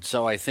red zone.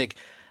 So I think,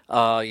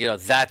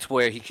 that's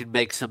where he can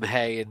make some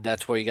hay, and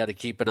that's where you got to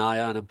keep an eye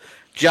on him.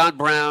 John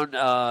Brown,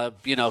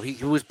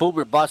 he was boom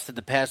or bust in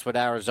the past with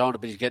Arizona,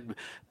 but he's getting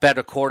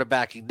better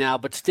quarterbacking now.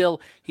 But still,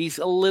 he's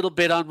a little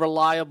bit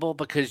unreliable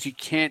because you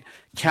can't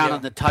count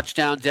on the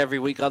touchdowns every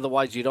week.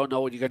 Otherwise, you don't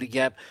know what you're going to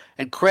get.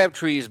 And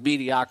Crabtree is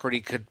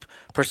mediocrity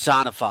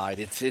personified.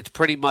 It's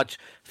pretty much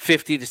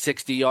 50 to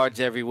 60 yards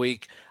every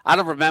week. I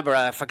don't remember.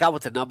 I forgot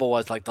what the number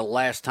was, like the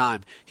last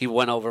time he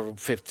went over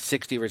 50,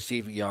 60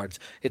 receiving yards.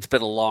 It's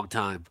been a long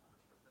time.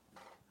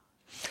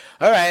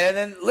 All right, and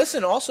then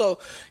listen, also,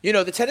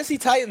 the Tennessee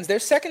Titans, their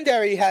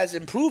secondary has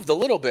improved a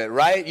little bit,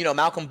 right?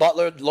 Malcolm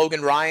Butler,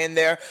 Logan Ryan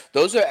there.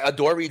 Those are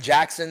Adoree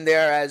Jackson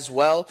there as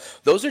well.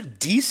 Those are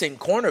decent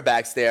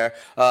cornerbacks there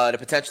to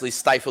potentially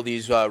stifle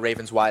these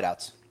Ravens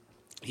wideouts.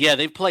 Yeah,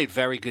 they've played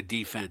very good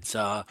defense.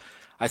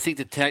 I think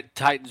the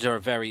Titans are a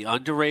very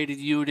underrated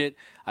unit.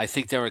 I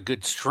think they're a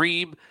good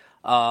stream,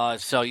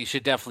 so you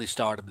should definitely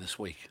start them this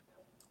week.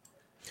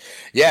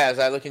 Yeah, as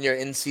I look in your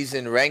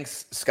in-season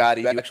ranks,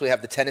 Scotty, you actually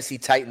have the Tennessee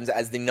Titans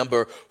as the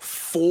number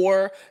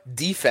 4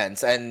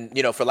 defense. And,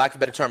 for lack of a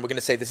better term, we're going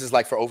to say this is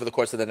like for over the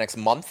course of the next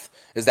month.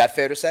 Is that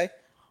fair to say?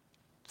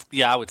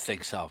 Yeah, I would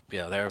think so.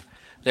 Yeah,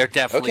 they're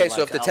definitely. Okay,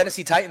 so if the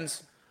Tennessee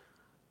Titans.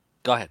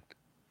 Go ahead.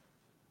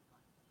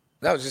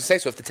 No, I was just saying,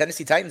 so if the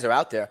Tennessee Titans are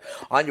out there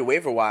on your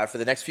waiver wire for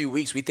the next few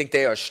weeks, we think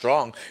they are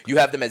strong. You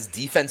have them as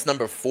defense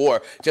number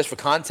 4. Just for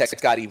context,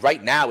 Scotty,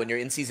 right now in your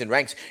in-season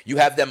ranks, you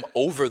have them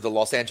over the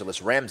Los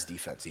Angeles Rams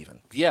defense even.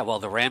 Yeah, well,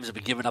 the Rams have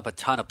been giving up a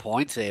ton of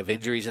points. They have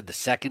injuries in the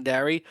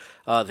secondary.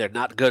 They're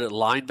not good at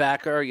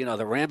linebacker.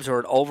 The Rams are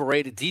an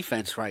overrated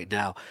defense right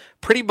now.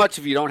 Pretty much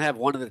if you don't have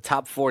one of the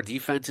top 4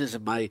 defenses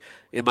in my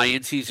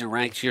in-season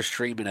ranks, you're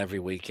streaming every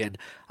week. And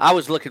I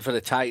was looking for the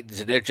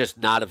Titans, and they're just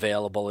not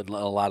available in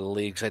a lot of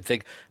leagues. I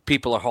think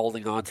people are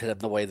holding on to them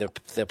the way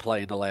they're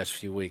playing the last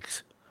few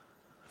weeks.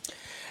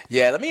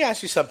 Yeah, let me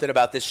ask you something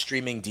about this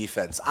streaming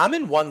defense. I'm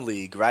in one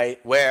league,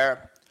 right,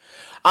 where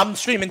I'm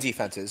streaming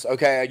defenses,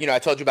 okay? I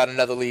told you about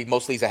another league.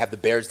 Most leagues I have the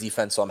Bears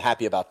defense, so I'm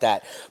happy about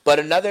that. But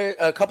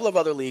a couple of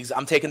other leagues,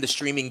 I'm taking the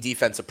streaming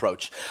defense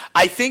approach.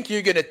 I think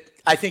you're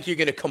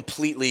gonna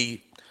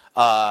completely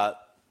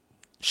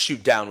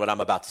shoot down what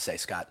I'm about to say,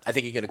 Scott. I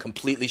think you're going to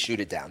completely shoot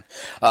it down.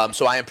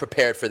 So I am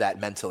prepared for that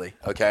mentally,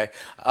 okay?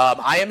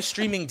 I am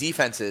streaming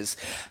defenses.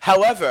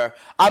 However,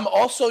 I'm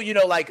also,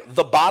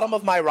 the bottom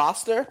of my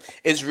roster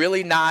is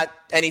really not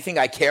anything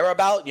I care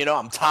about.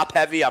 I'm top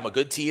heavy. I'm a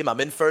good team. I'm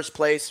in first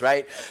place,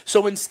 right?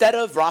 So instead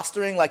of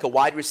rostering like a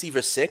wide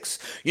receiver 6,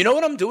 you know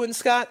what I'm doing,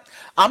 Scott?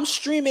 I'm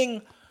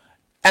streaming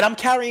and I'm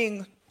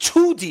carrying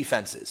 2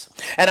 defenses,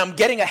 and I'm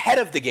getting ahead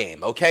of the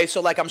game, okay?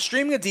 So, I'm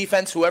streaming a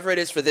defense, whoever it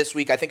is for this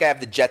week. I think I have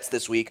the Jets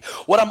this week.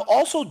 What I'm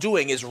also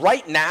doing is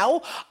right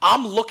now,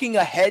 I'm looking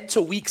ahead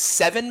to week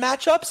 7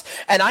 matchups,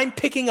 and I'm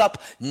picking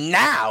up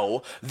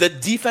now the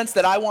defense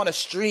that I want to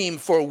stream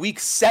for week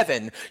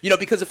 7,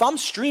 because if I'm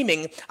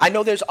streaming, I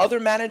know there's other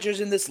managers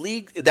in this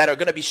league that are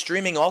going to be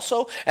streaming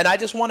also, and I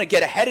just want to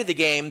get ahead of the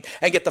game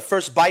and get the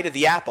first bite of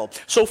the apple.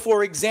 So,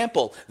 for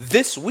example,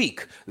 this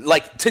week,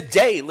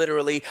 today,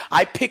 literally,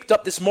 I picked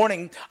up this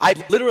morning, I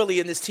literally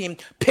in this team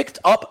picked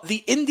up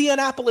the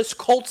Indianapolis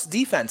Colts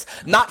defense.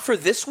 Not for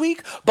this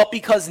week, but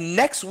because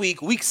next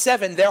week, week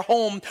 7, they're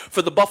home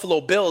for the Buffalo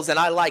Bills, and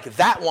I like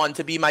that one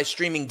to be my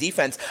streaming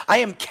defense. I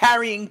am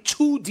carrying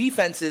 2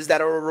 defenses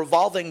that are a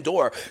revolving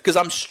door because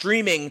I'm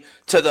streaming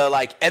to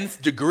the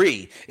nth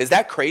degree. Is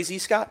that crazy,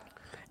 Scott?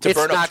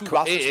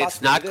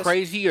 It's not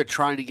crazy. You're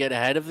trying to get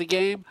ahead of the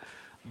game.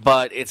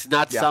 but it's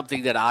not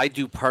something that I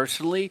do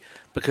personally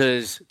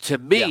because to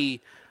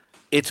me,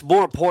 it's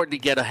more important to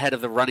get ahead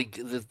of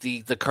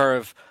the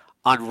curve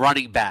on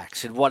running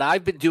backs. And what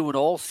I've been doing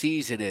all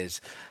season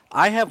is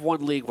I have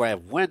one league where I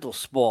have Wendell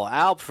Small,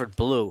 Alfred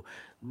Blue,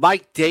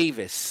 Mike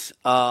Davis,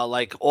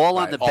 like all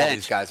on the bench. All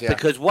these guys,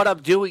 Because what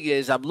I'm doing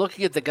is I'm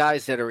looking at the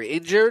guys that are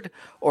injured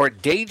or in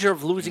danger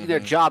of losing their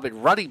job at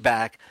running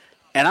back,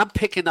 and I'm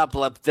picking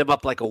them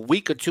up like a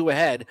week or two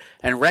ahead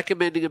and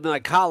recommending them in my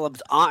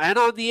columns and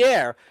on the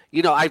air.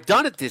 You know, I've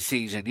done it this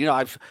season. You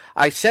know,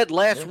 I said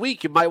last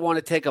week you might want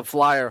to take a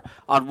flyer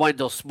on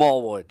Wendell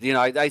Smallwood. You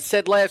know, I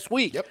said last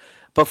week.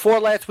 Before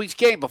last week's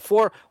game,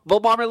 before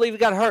Will Marmon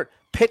got hurt,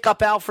 pick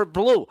up Alfred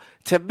Blue.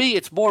 To me,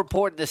 it's more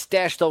important to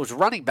stash those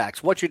running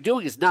backs. What you're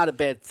doing is not a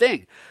bad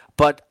thing.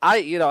 But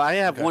I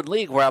have one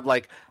league where I'm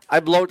like,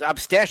 I'm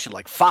stashing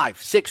like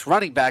 5-6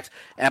 running backs,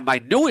 and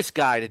my newest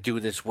guy to do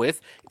this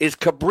with is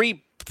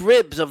Kabri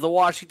Bibbs of the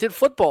Washington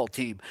football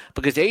team,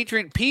 because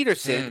Adrian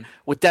Peterson,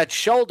 with that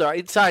shoulder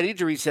inside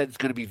injury, said it's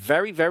going to be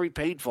very, very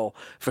painful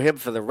for him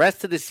for the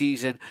rest of the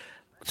season.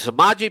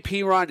 Samaje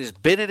Perine has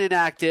been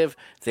inactive.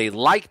 They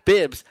like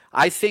Bibbs.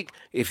 I think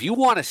if you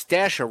want to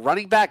stash a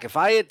running back, if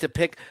I had to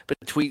pick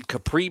between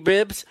Kapri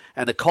Bibbs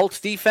and the Colts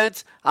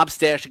defense, I'm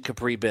stashing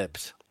Kapri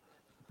Bibbs.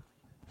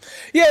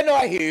 Yeah, no,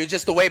 I hear you.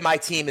 Just the way my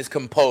team is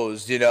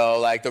composed, you know,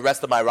 like the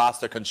rest of my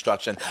roster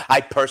construction.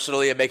 I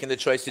personally am making the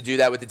choice to do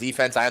that with the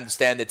defense. I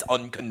understand it's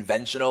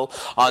unconventional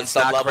on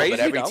some level, crazy, but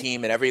every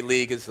team and every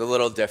league is a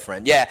little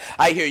different. Yeah,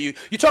 I hear you.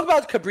 You talk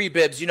about Kabri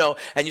Bibbs, you know,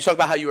 and you talk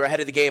about how you were ahead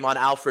of the game on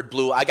Alfred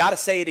Blue. I got to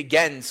say it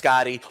again,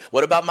 Scotty.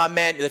 What about my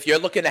man? If you're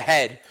looking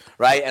ahead,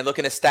 right, and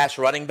looking to stash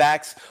running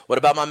backs, what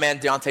about my man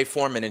D'Onta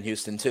Foreman in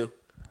Houston, too?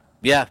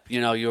 Yeah, you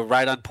know, you're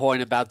right on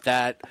point about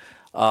that.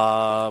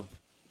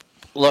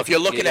 Look, if you're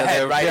looking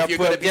ahead, right? If you're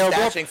going to be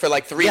stashing for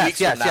like 3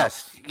 weeks from now.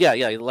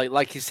 Yeah,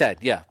 like you said,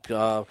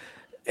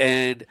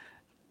 and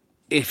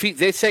if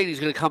they say he's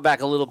going to come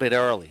back a little bit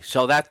early,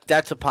 so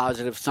that's a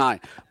positive sign.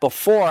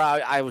 Before,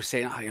 I was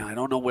saying, I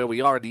don't know where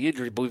we are in the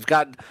injury, but we've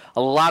gotten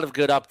a lot of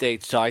good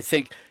updates, so I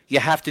think you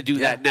have to do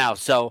that now.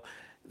 So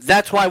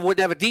that's why I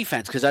wouldn't have a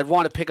defense, because I'd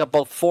want to pick up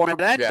both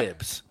Foreman and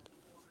Bibbs.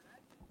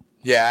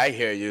 Yeah, I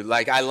hear you.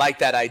 Like, I like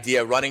that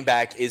idea. Running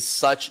back is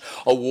such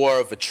a war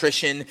of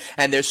attrition,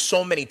 and there's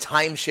so many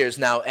timeshares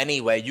now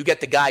anyway. You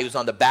get the guy who's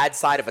on the bad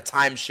side of a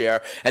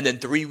timeshare, and then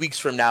 3 weeks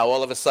from now,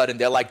 all of a sudden,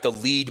 they're like the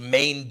lead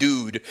main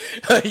dude,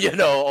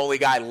 only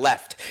guy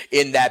left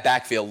in that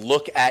backfield.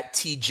 Look at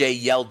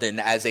TJ Yeldon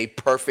as a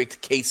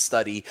perfect case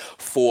study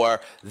for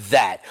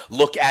that.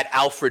 Look at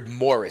Alfred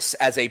Morris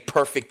as a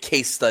perfect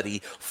case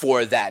study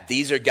for that.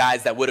 These are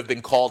guys that would have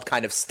been called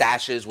kind of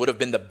stashes, would have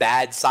been the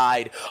bad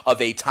side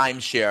of a timeshare,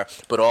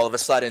 but all of a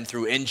sudden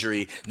through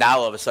injury, now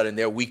all of a sudden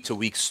they're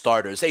week-to-week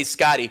starters. Hey,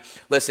 Scotty,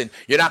 listen,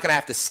 you're not going to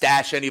have to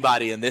stash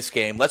anybody in this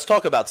game. Let's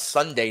talk about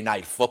Sunday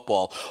Night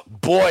Football.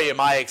 Boy, am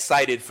I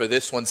excited for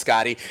this one,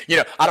 Scotty. You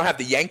know, I don't have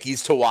the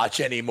Yankees to watch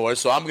anymore,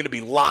 so I'm going to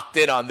be locked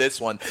in on this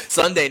one.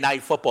 Sunday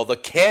Night Football, the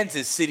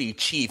Kansas City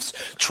Chiefs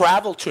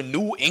travel to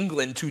New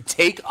England to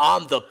take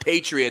on the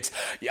Patriots.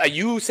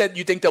 You said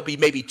you think there'll be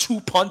maybe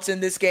 2 punts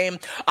in this game.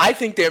 I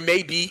think there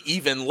may be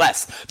even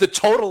less. The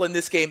total in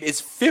this game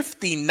is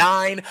 59.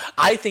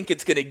 I think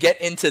it's going to get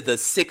into the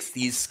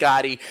 60s,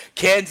 Scotty.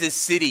 Kansas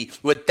City,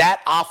 with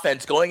that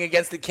offense going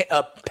against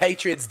the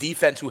Patriots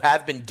defense, who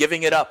have been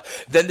giving it up.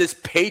 Then this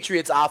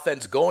Patriots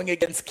offense going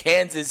against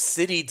Kansas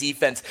City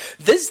defense.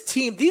 These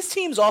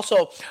teams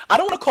also, I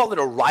don't want to call it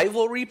a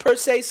rivalry per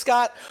se,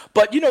 Scott,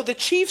 but, the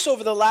Chiefs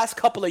over the last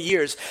couple of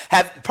years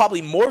have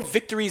probably more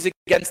victories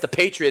against the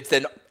Patriots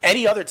than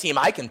any other team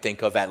I can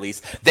think of, at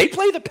least. They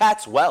play the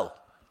Pats well.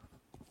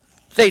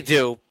 They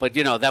do, but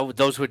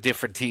those were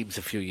different teams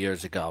a few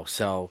years ago.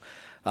 So,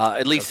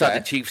 at least on the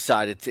Chiefs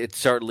side, it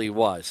certainly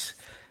was.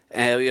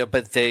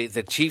 But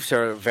the Chiefs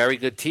are a very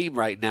good team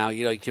right now.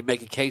 You can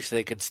make a case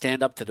they can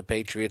stand up to the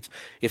Patriots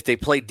if they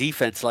play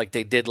defense like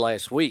they did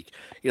last week.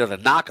 The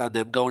knock on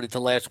them going into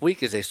last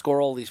week is they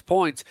score all these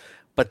points,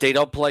 but they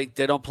don't play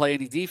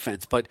any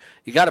defense. But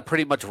you got to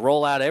pretty much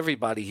roll out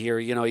everybody here.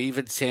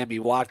 Even Sammy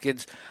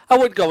Watkins. I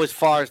wouldn't go as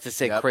far as to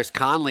say Chris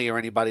Conley or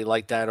anybody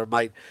like that, or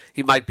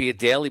he might be a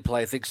daily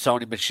play. I think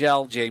Sony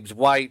Michel, James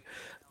White,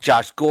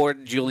 Josh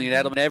Gordon, Julian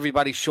Edelman,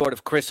 everybody short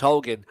of Chris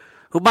Hogan,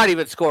 who might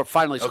even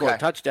finally score a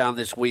touchdown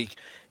this week,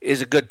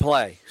 is a good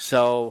play.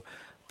 So,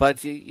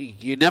 but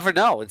you never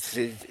know. It's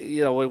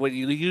when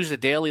you use a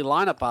daily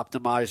lineup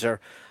optimizer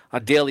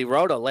on Daily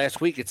Roto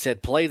last week, it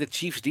said play the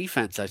Chiefs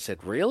defense. I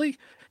said, really?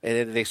 And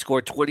then they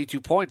scored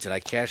 22 points, and I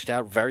cashed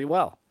out very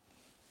well.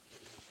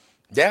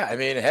 Yeah, I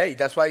mean, hey,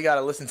 that's why you got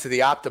to listen to the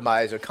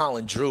optimizer,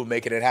 Colin Drew,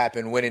 making it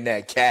happen, winning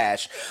that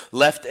cash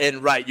left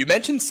and right. You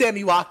mentioned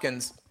Sammy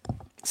Watkins,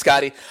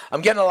 Scotty.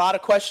 I'm getting a lot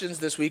of questions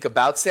this week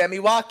about Sammy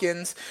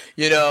Watkins.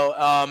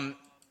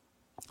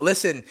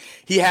 Listen,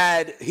 he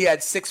had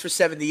 6 for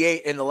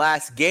 78 in the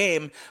last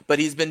game, but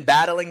he's been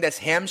battling this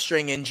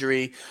hamstring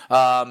injury.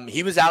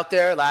 He was out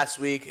there last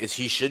week.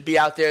 He should be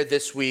out there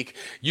this week.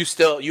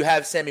 You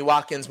have Sammy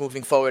Watkins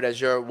moving forward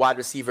as your wide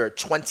receiver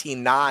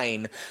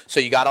 29. So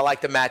you gotta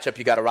like the matchup.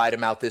 You gotta ride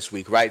him out this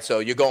week, right? So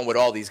you're going with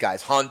all these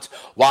guys: Hunt,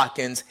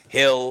 Watkins,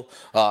 Hill,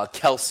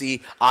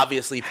 Kelsey,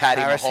 obviously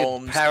Patty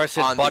Mahomes,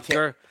 Harrison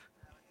Butker.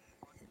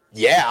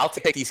 Yeah, I'll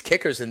take these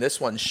kickers in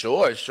this one.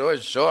 Sure.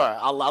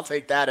 I'll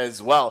take that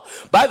as well.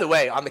 By the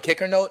way, on the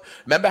kicker note,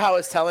 remember how I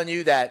was telling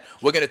you that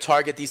we're going to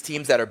target these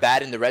teams that are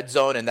bad in the red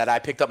zone, and that I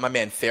picked up my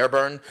man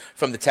Fairburn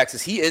from the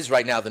Texas. He is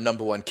right now the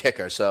number one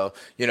kicker. So,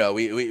 you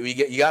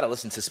got to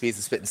listen to Speeds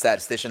and Spitting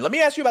Statistician. Let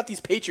me ask you about these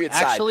Patriots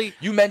side.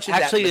 You mentioned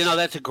that. Actually,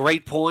 that's a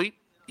great point.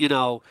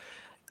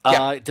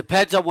 It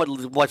depends on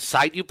what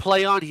site you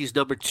play on. He's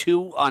number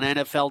 2 on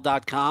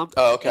NFL.com.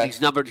 Oh, okay.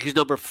 He's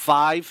number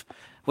 5.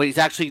 Well, he's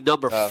actually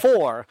number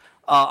 4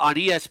 on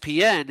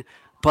ESPN,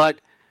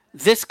 but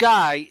this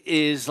guy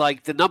is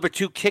like the number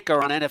 2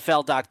 kicker on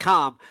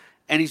NFL.com,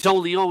 and he's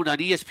only owned on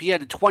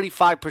ESPN in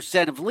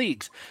 25% of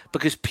leagues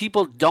because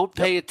people don't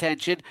pay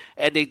attention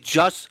and they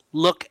just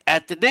look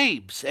at the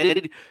names.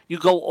 And you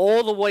go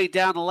all the way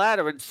down the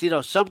ladder, and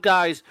some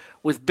guys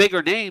with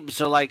bigger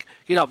names are like,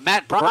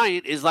 Matt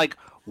Bryant is like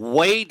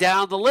way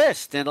down the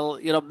list, and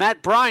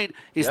Matt Bryant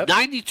is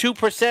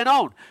 92%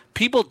 owned.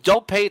 People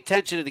don't pay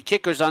attention to the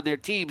kickers on their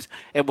teams,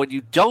 and when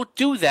you don't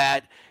do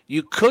that,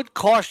 you could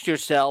cost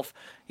yourself.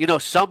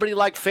 Somebody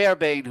like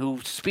Fairbairn, who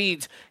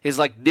Speeds is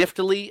like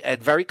niftily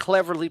and very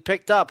cleverly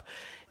picked up.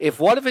 If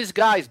one of his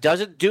guys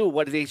doesn't do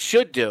what they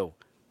should do,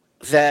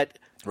 that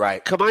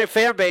Kamaya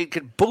Fairbairn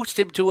can boost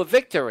him to a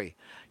victory.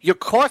 You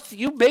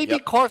may be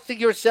costing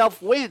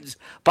yourself wins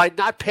by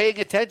not paying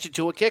attention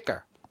to a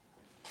kicker.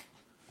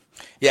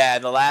 Yeah,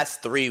 in the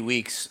last 3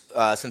 weeks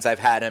since I've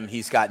had him,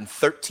 he's gotten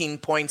 13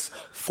 points,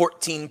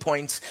 14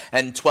 points,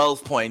 and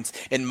 12 points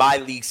in my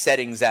league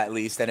settings, at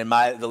least. And in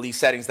the league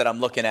settings that I'm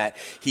looking at,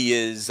 he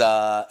is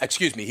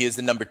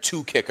the number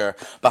 2 kicker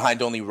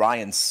behind only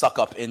Ryan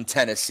Suckup in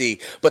Tennessee.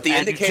 But the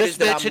indicators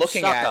that I'm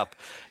looking at,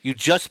 you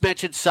just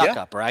mentioned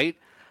Suckup, right?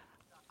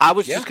 I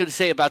was just going to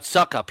say about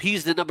Suckup,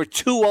 he's the number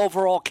 2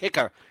 overall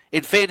kicker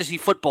in fantasy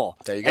football.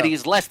 There you go. And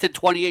he's less than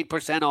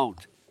 28%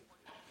 owned.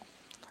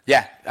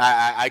 Yeah,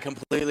 I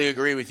completely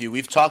agree with you.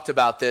 We've talked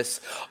about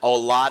this a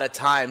lot of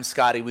times,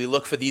 Scotty. We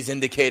look for these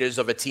indicators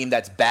of a team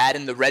that's bad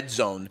in the red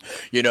zone,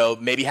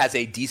 maybe has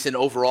a decent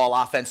overall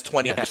offense,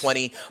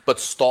 20-20, but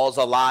stalls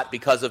a lot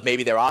because of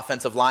maybe their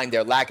offensive line,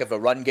 their lack of a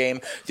run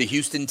game. The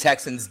Houston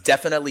Texans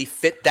definitely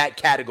fit that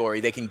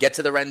category. They can get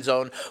to the red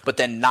zone, but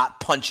then not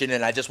punch in.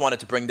 And I just wanted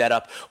to bring that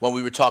up when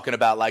we were talking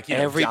about,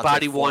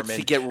 everybody wants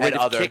to get rid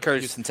of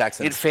kickers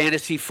in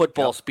fantasy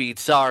football. Speed.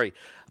 Sorry.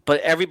 But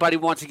everybody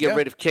wants to get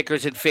rid of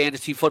kickers in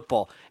fantasy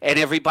football, and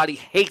everybody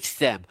hates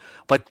them.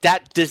 But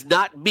that does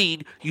not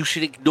mean you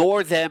should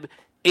ignore them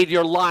in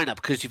your lineup,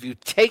 because if you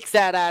take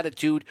that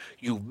attitude,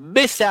 you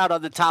miss out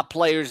on the top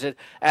players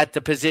at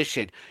the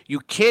position.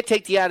 You can't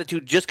take the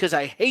attitude just because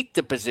I hate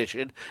the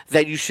position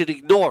that you should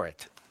ignore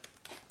it.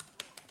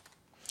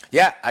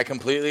 Yeah, I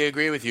completely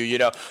agree with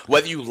you.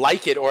 Whether you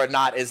like it or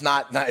not is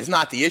not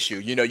the issue.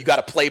 You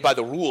got to play by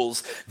the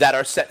rules that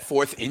are set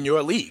forth in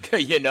your league.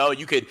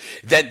 You could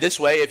then this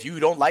way, if you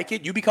don't like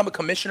it, you become a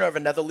commissioner of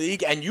another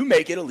league and you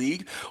make it a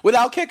league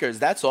without kickers.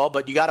 That's all.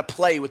 But you got to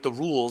play with the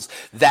rules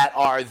that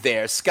are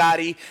there.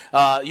 Scotty,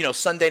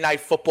 Sunday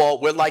Night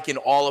Football, we're liking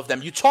all of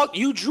them.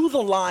 You drew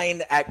the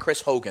line at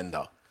Chris Hogan,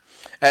 though.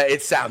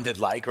 It sounded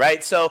like,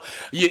 right? So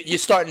you're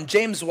starting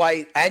James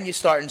White and you're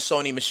starting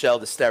Sony Michel,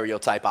 the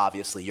stereotype,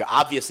 obviously. You're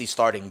obviously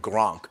starting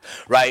Gronk,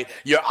 right?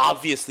 You're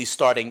obviously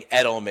starting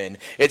Edelman.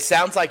 It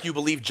sounds like you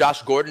believe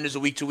Josh Gordon is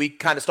a week-to-week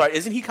kind of start.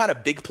 Isn't he kind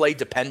of big play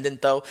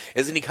dependent, though?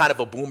 Isn't he kind of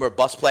a boom or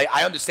bust play?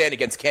 I understand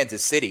against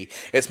Kansas City,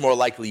 it's more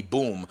likely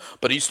boom.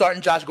 But are you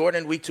starting Josh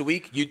Gordon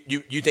week-to-week?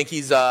 You think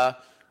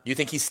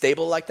he's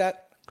stable like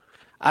that?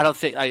 I don't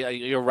think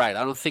you're right.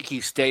 I don't think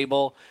he's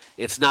stable.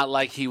 It's not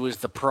like he was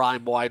the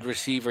prime wide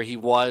receiver he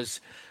was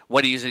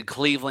when he was in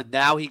Cleveland.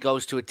 Now he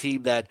goes to a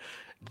team that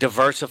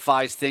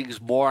diversifies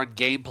things more on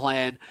game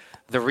plan.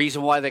 The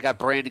reason why they got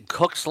Brandon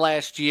Cooks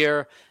last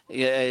year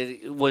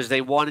was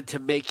they wanted to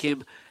make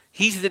him –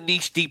 he's the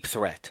niche deep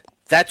threat.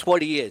 That's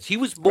what he is. He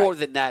was more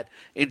than that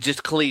in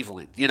just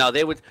Cleveland.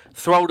 They would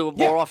throw to him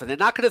more often. They're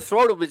not going to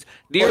throw to him as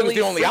nearly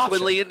as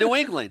frequently in New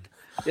England.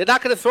 They're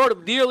not going to throw to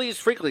him nearly as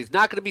frequently. He's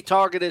not going to be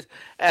targeted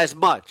as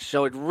much.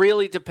 So it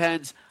really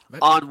depends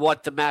on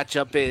what the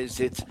matchup is.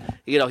 It's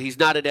he's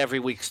not an every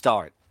week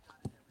start.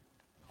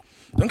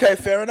 Okay,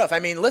 fair enough. I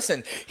mean,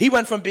 listen, he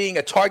went from being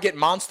a target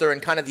monster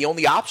and kind of the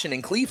only option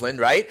in Cleveland,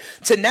 right,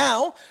 to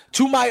now,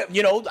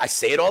 I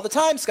say it all the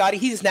time, Scotty,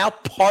 he's now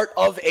part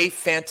of a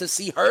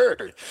fantasy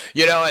herd,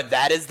 and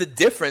that is the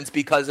difference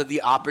because of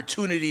the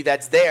opportunity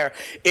that's there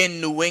in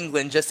New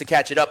England. Just to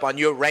catch it up on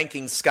your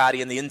rankings,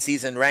 Scotty, in the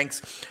in-season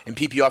ranks in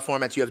PPR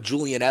formats, you have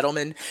Julian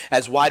Edelman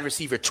as wide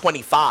receiver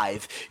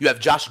 25. You have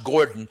Josh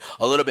Gordon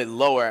a little bit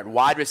lower at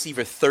wide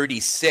receiver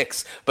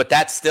 36, but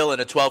that's still in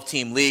a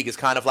 12-team league is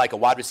kind of like a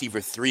wide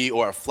receiver 3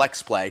 or a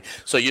flex play.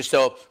 So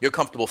you're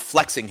comfortable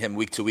flexing him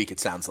week to week, it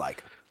sounds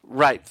like.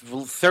 Right.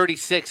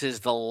 36 is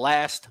the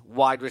last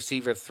wide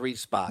receiver 3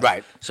 spot.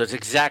 Right. So it's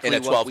exactly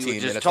what we were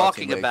just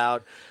talking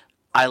about.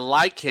 I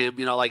like him,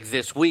 like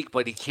this week,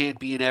 but he can't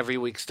be an every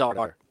week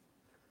starter.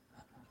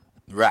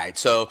 Right.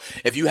 So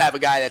if you have a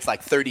guy that's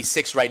like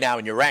 36 right now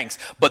in your ranks,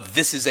 but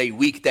this is a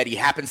week that he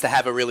happens to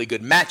have a really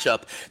good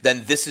matchup,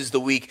 then this is the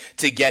week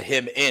to get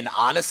him in.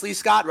 Honestly,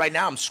 Scott, right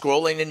now I'm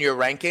scrolling in your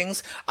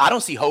rankings. I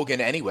don't see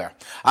Hogan anywhere.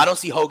 I don't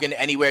see Hogan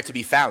anywhere to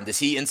be found. Is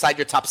he inside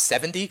your top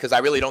 70? Because I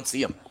really don't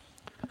see him.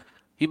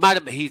 He might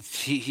have.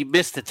 He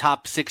missed the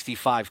top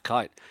 65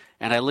 cut.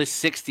 And I list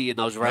 60 in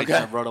those ranks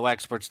on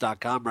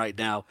RotoExperts.com right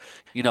now,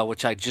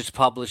 which I just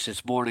published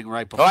this morning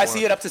right before. Oh, I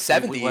see it up to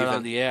 70 we went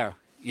on the air.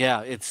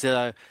 Yeah, it's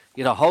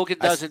Hogan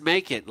doesn't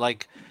make it.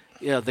 Like,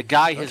 the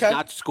guy has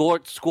not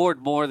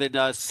scored more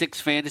than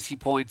 6 fantasy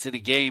points in a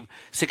game,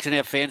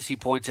 6.5 fantasy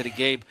points in a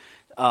game,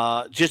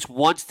 just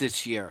once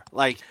this year.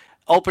 Like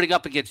opening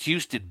up against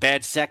Houston,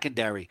 bad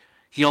secondary.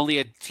 He only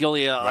had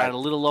a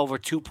little over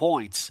 2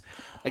 points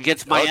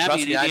against Miami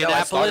and Indianapolis.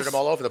 I started him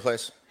all over the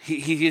place.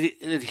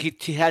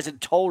 He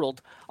hasn't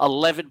totaled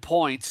 11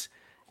 points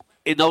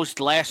in those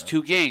last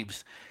 2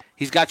 games.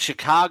 He's got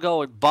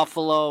Chicago and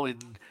Buffalo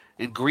and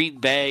Green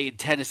Bay and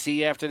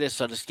Tennessee after this,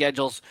 so the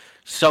schedule's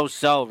so.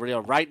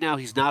 Right now,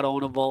 he's not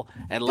ownable,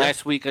 and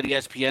last week on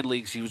ESPN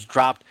leagues, he was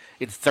dropped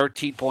in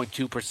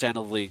 13.2%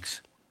 of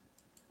leagues.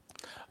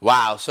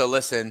 Wow. So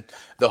listen,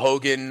 the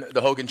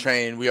Hogan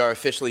train, we are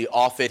officially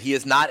off it. He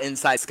is not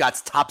inside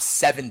Scott's top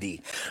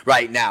 70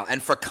 right now.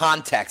 And for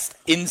context,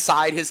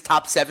 inside his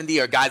top 70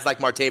 are guys like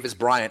Martavis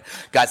Bryant,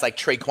 guys like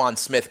Traquan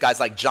Smith, guys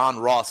like John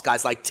Ross,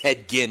 guys like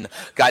Ted Ginn,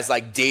 guys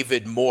like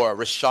David Moore,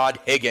 Rashad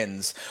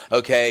Higgins.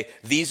 Okay,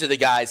 these are the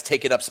guys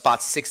taking up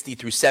spots 60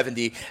 through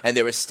 70, and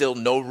there is still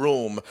no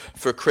room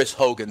for Chris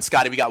Hogan.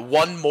 Scotty, we got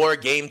one more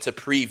game to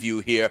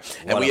preview here,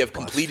 and we have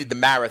completed the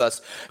marathon.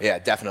 Yeah,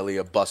 definitely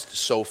a bust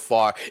so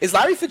far. Is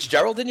Larry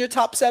Fitzgerald in your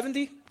top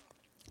 70?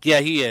 Yeah,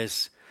 he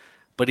is.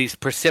 But he's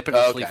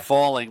precipitously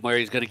falling where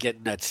he's going to get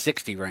in that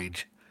 60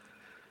 range.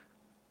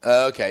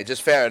 Okay,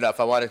 just fair enough.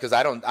 I wanted because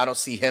I don't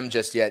see him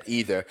just yet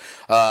either.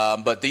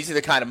 But these are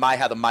the kind of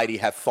how the mighty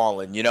have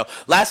fallen.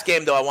 Last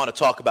game though I want to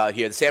talk about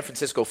here: the San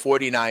Francisco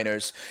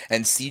 49ers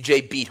and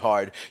CJ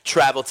Beathard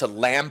travel to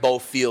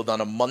Lambeau Field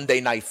on a Monday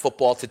Night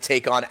Football to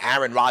take on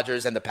Aaron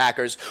Rodgers and the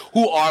Packers,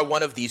 who are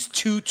one of these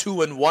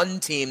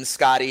 2-2-1 teams,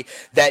 Scotty,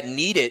 that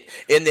need it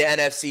in the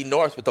NFC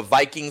North. With the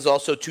Vikings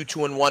also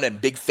 2-2-1 and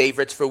big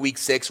favorites for Week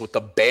 6. With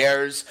the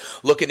Bears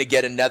looking to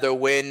get another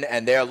win,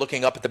 and they're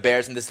looking up at the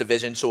Bears in this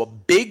division. So a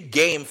big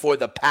game for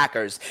the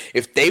Packers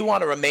if they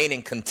want to remain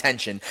in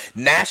contention,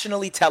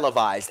 nationally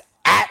televised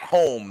at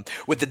home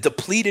with the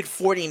depleted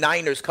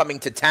 49ers coming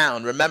to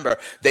town. Remember,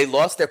 they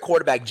lost their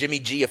quarterback Jimmy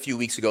G a few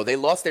weeks ago. They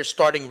lost their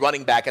starting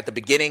running back at the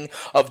beginning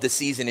of the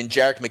season in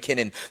Jerick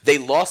McKinnon. They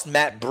lost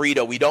Matt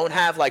Breida. We don't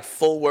have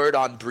full word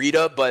on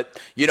Breida, but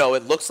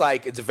it looks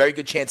like it's a very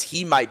good chance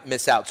he might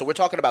miss out. So we're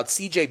talking about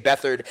CJ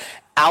Beathard,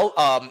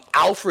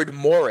 Alfred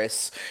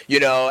Morris,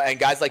 and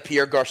guys like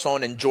Pierre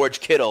Garçon and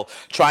George Kittle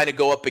trying to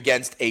go up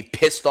against a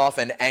pissed off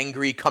and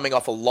angry, coming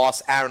off a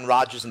loss, Aaron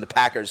Rodgers and the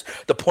Packers.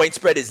 The point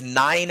spread is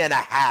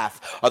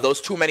 9.5. Are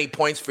those too many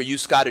points for you,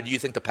 Scott, or do you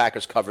think the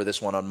Packers cover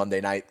this one on Monday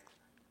night?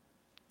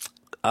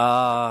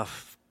 I'm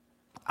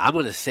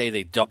going to say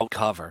they don't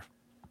cover.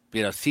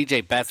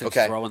 CJ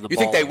Beathard's throwing the ball. You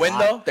think they win,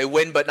 though? They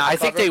win, but not cover? I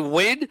think they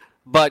win,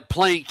 but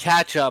playing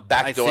catch up,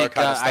 Backdoor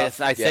kind of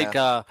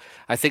stuff.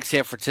 I think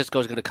San Francisco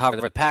is going to cover.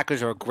 The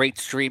Packers are a great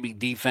streaming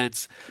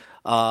defense.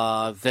 They're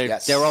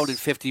owning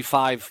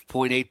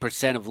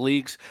 55.8% of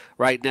leagues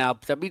right now.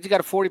 That means you got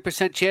a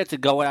 40% chance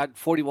of going out,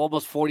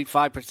 almost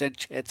 45%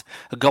 chance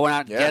of going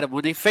out and get them.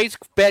 When they face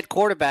bad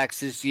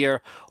quarterbacks this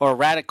year, or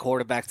erratic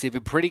quarterbacks, they've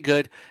been pretty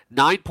good.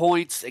 9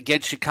 points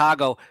against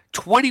Chicago,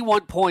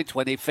 21 points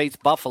when they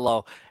faced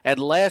Buffalo. And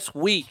last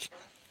week,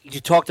 you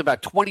talked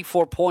about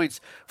 24 points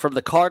from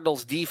the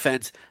Cardinals'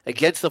 defense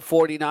against the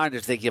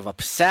 49ers. They give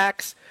up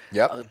sacks.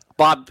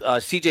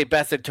 CJ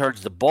Beathard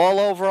turns the ball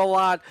over a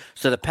lot.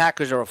 So the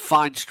Packers are a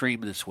fine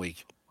stream this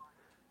week.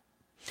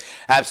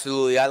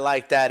 Absolutely. I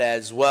like that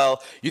as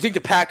well. You think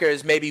the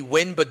Packers maybe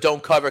win but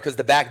don't cover because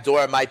the back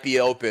door might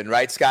be open,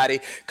 right, Scotty?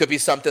 Could be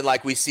something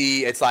like we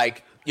see. It's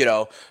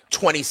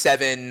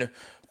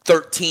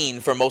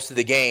 27-13 for most of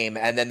the game,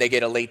 and then they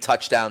get a late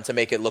touchdown to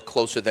make it look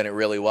closer than it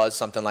really was,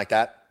 something like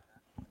that.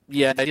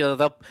 Yeah,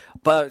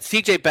 but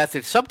CJ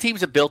Beathard, some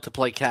teams are built to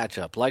play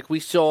catch-up. Like we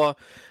saw,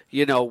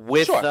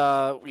 with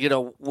Sure.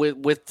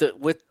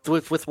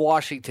 with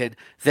Washington,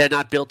 they're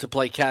not built to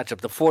play catch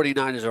up. The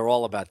 49ers are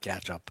all about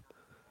catch up.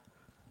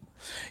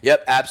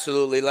 Yep,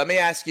 absolutely. Let me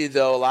ask you,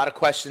 though, a lot of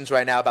questions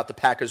right now about the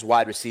Packers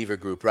wide receiver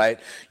group, right?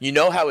 You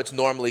know how it's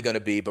normally going to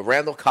be, but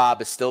Randall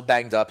Cobb is still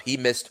banged up. He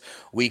missed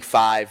week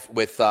 5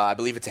 with, I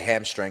believe it's a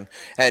hamstring,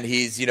 and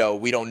he's,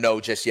 we don't know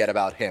just yet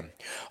about him.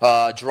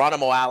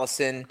 Geronimo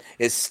Allison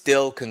is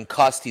still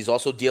concussed. He's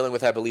also dealing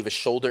with, I believe, a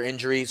shoulder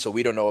injury, so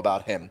we don't know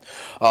about him.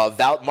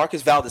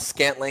 Marcus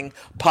Valdes-Scantling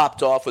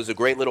popped off, was a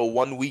great little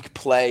 1-week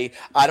play.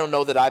 I don't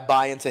know that I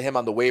buy into him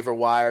on the waiver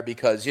wire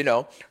because,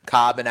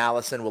 Cobb and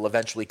Allison will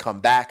eventually come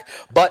back.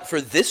 But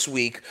for this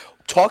week,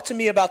 talk to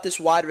me about this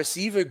wide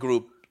receiver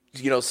group.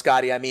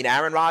 Scotty, I mean,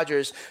 Aaron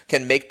Rodgers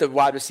can make the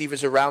wide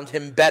receivers around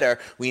him better.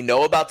 We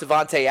know about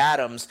Devontae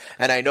Adams,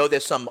 and I know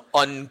there's some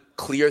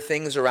unclear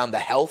things around the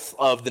health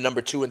of the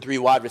number 2 and 3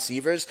 wide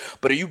receivers,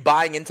 but are you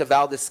buying into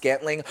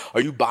Valdes-Scantling?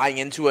 Are you buying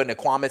into an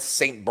Naquan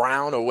St.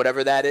 Brown or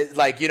whatever that is?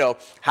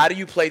 How do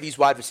you play these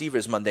wide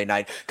receivers Monday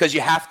night? Because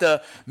you have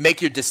to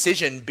make your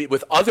decision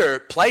with other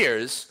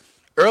players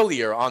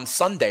earlier on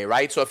Sunday,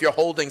 right? So if you're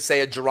holding,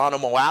 say, a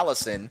Geronimo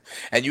Allison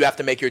and you have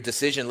to make your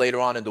decision later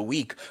on in the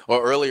week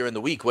or earlier in the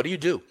week, what do you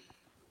do?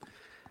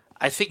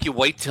 I think you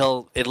wait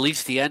till at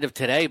least the end of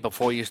today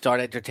before you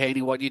start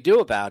entertaining what you do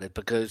about it,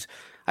 because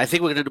I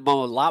think we're going to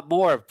know a lot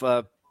more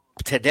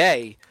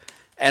today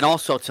and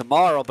also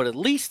tomorrow, but at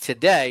least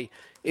today,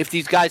 if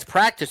these guys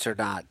practice or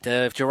not.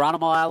 If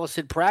Geronimo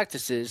Allison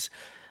practices,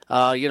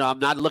 I'm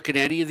not looking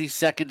at any of these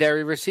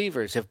secondary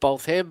receivers. If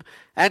both him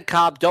and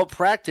Cobb don't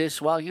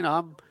practice, well,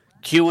 I'm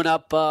queuing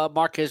up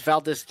Marquez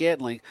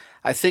Valdes-Scantling.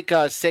 I think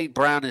St.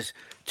 Brown is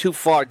too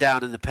far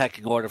down in the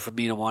pecking order for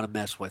me to want to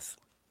mess with.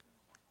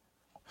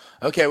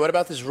 Okay, what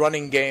about this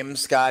running game,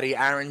 Scotty?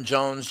 Aaron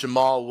Jones,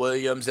 Jamal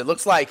Williams. It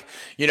looks like,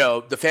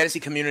 the fantasy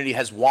community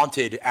has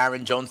wanted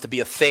Aaron Jones to be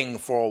a thing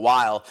for a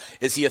while.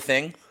 Is he a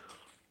thing?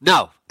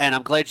 No, and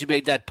I'm glad you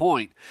made that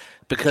point.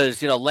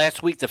 Because,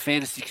 last week the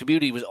fantasy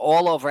community was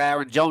all over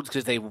Aaron Jones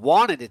because they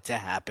wanted it to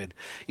happen.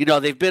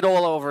 They've been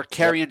all over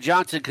Kerryon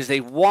Johnson because they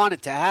want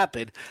it to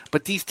happen.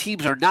 But these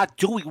teams are not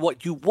doing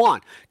what you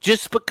want.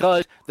 Just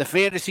because the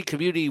fantasy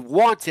community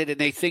wants it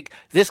and they think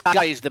this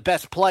guy is the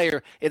best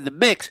player in the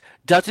mix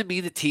doesn't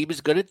mean the team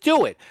is going to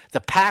do it. The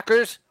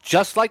Packers,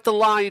 just like the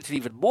Lions, and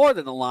even more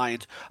than the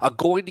Lions, are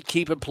going to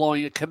keep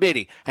employing a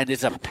committee. And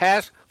there's a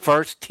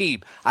pass-first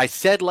team. I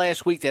said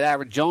last week that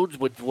Aaron Jones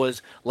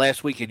was,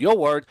 last week in your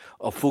word,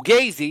 a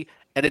fugazi,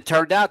 and it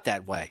turned out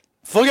that way.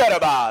 Forget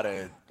about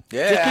it.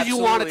 Yeah, just because you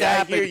want it to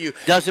happen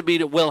doesn't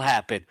mean it will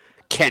happen,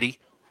 Kenny.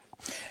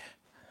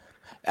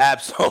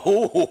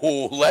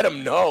 Absolutely. Let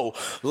him know.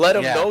 Let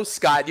him know,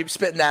 Scott. You're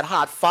spitting that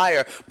hot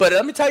fire. But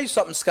let me tell you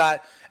something,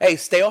 Scott. Hey,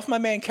 stay off my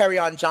man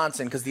Kerryon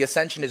Johnson because the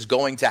ascension is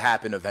going to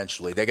happen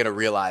eventually. They're going to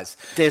realize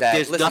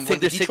there's listen, nothing when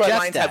the to Detroit suggest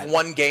Lions that. have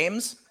won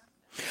games,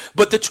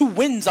 but the 2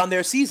 wins on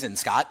their season,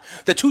 Scott,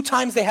 the 2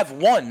 times they have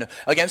won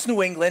against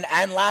New England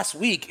and last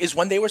week is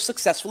when they were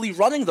successfully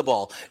running the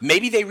ball.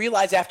 Maybe they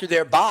realize after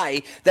their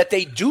bye that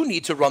they do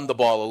need to run the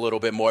ball a little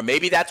bit more.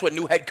 Maybe that's what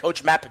new head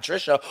coach Matt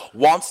Patricia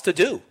wants to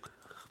do.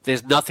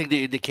 There's nothing to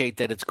indicate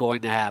that it's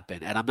going to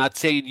happen. And I'm not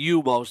saying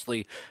you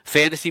mostly.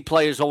 Fantasy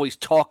players always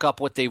talk up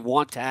what they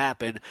want to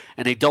happen,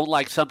 and they don't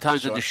like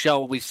sometimes in the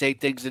show when we say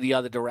things in the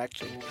other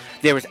direction.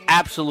 There is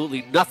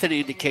absolutely nothing to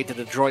indicate that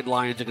the Detroit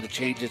Lions are going to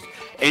change this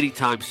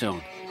anytime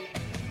soon.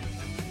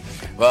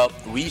 Well,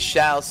 we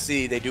shall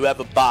see. They do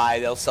have a bye.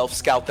 They'll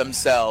self-scout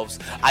themselves.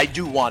 I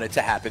do want it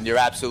to happen. You're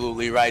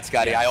absolutely right,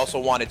 Scotty. Yes. I also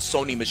wanted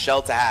Sony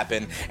Michel to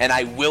happen, and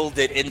I willed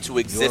it into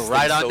existence. You're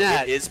right on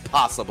that. It is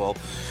possible.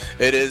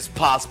 It is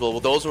possible. Well,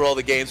 those are all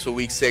the games for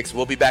Week 6.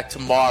 We'll be back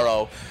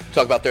tomorrow to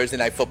talk about Thursday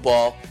Night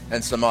Football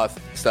and some other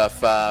stuff.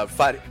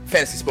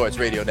 Fantasy Sports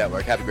Radio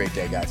Network. Have a great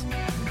day, guys.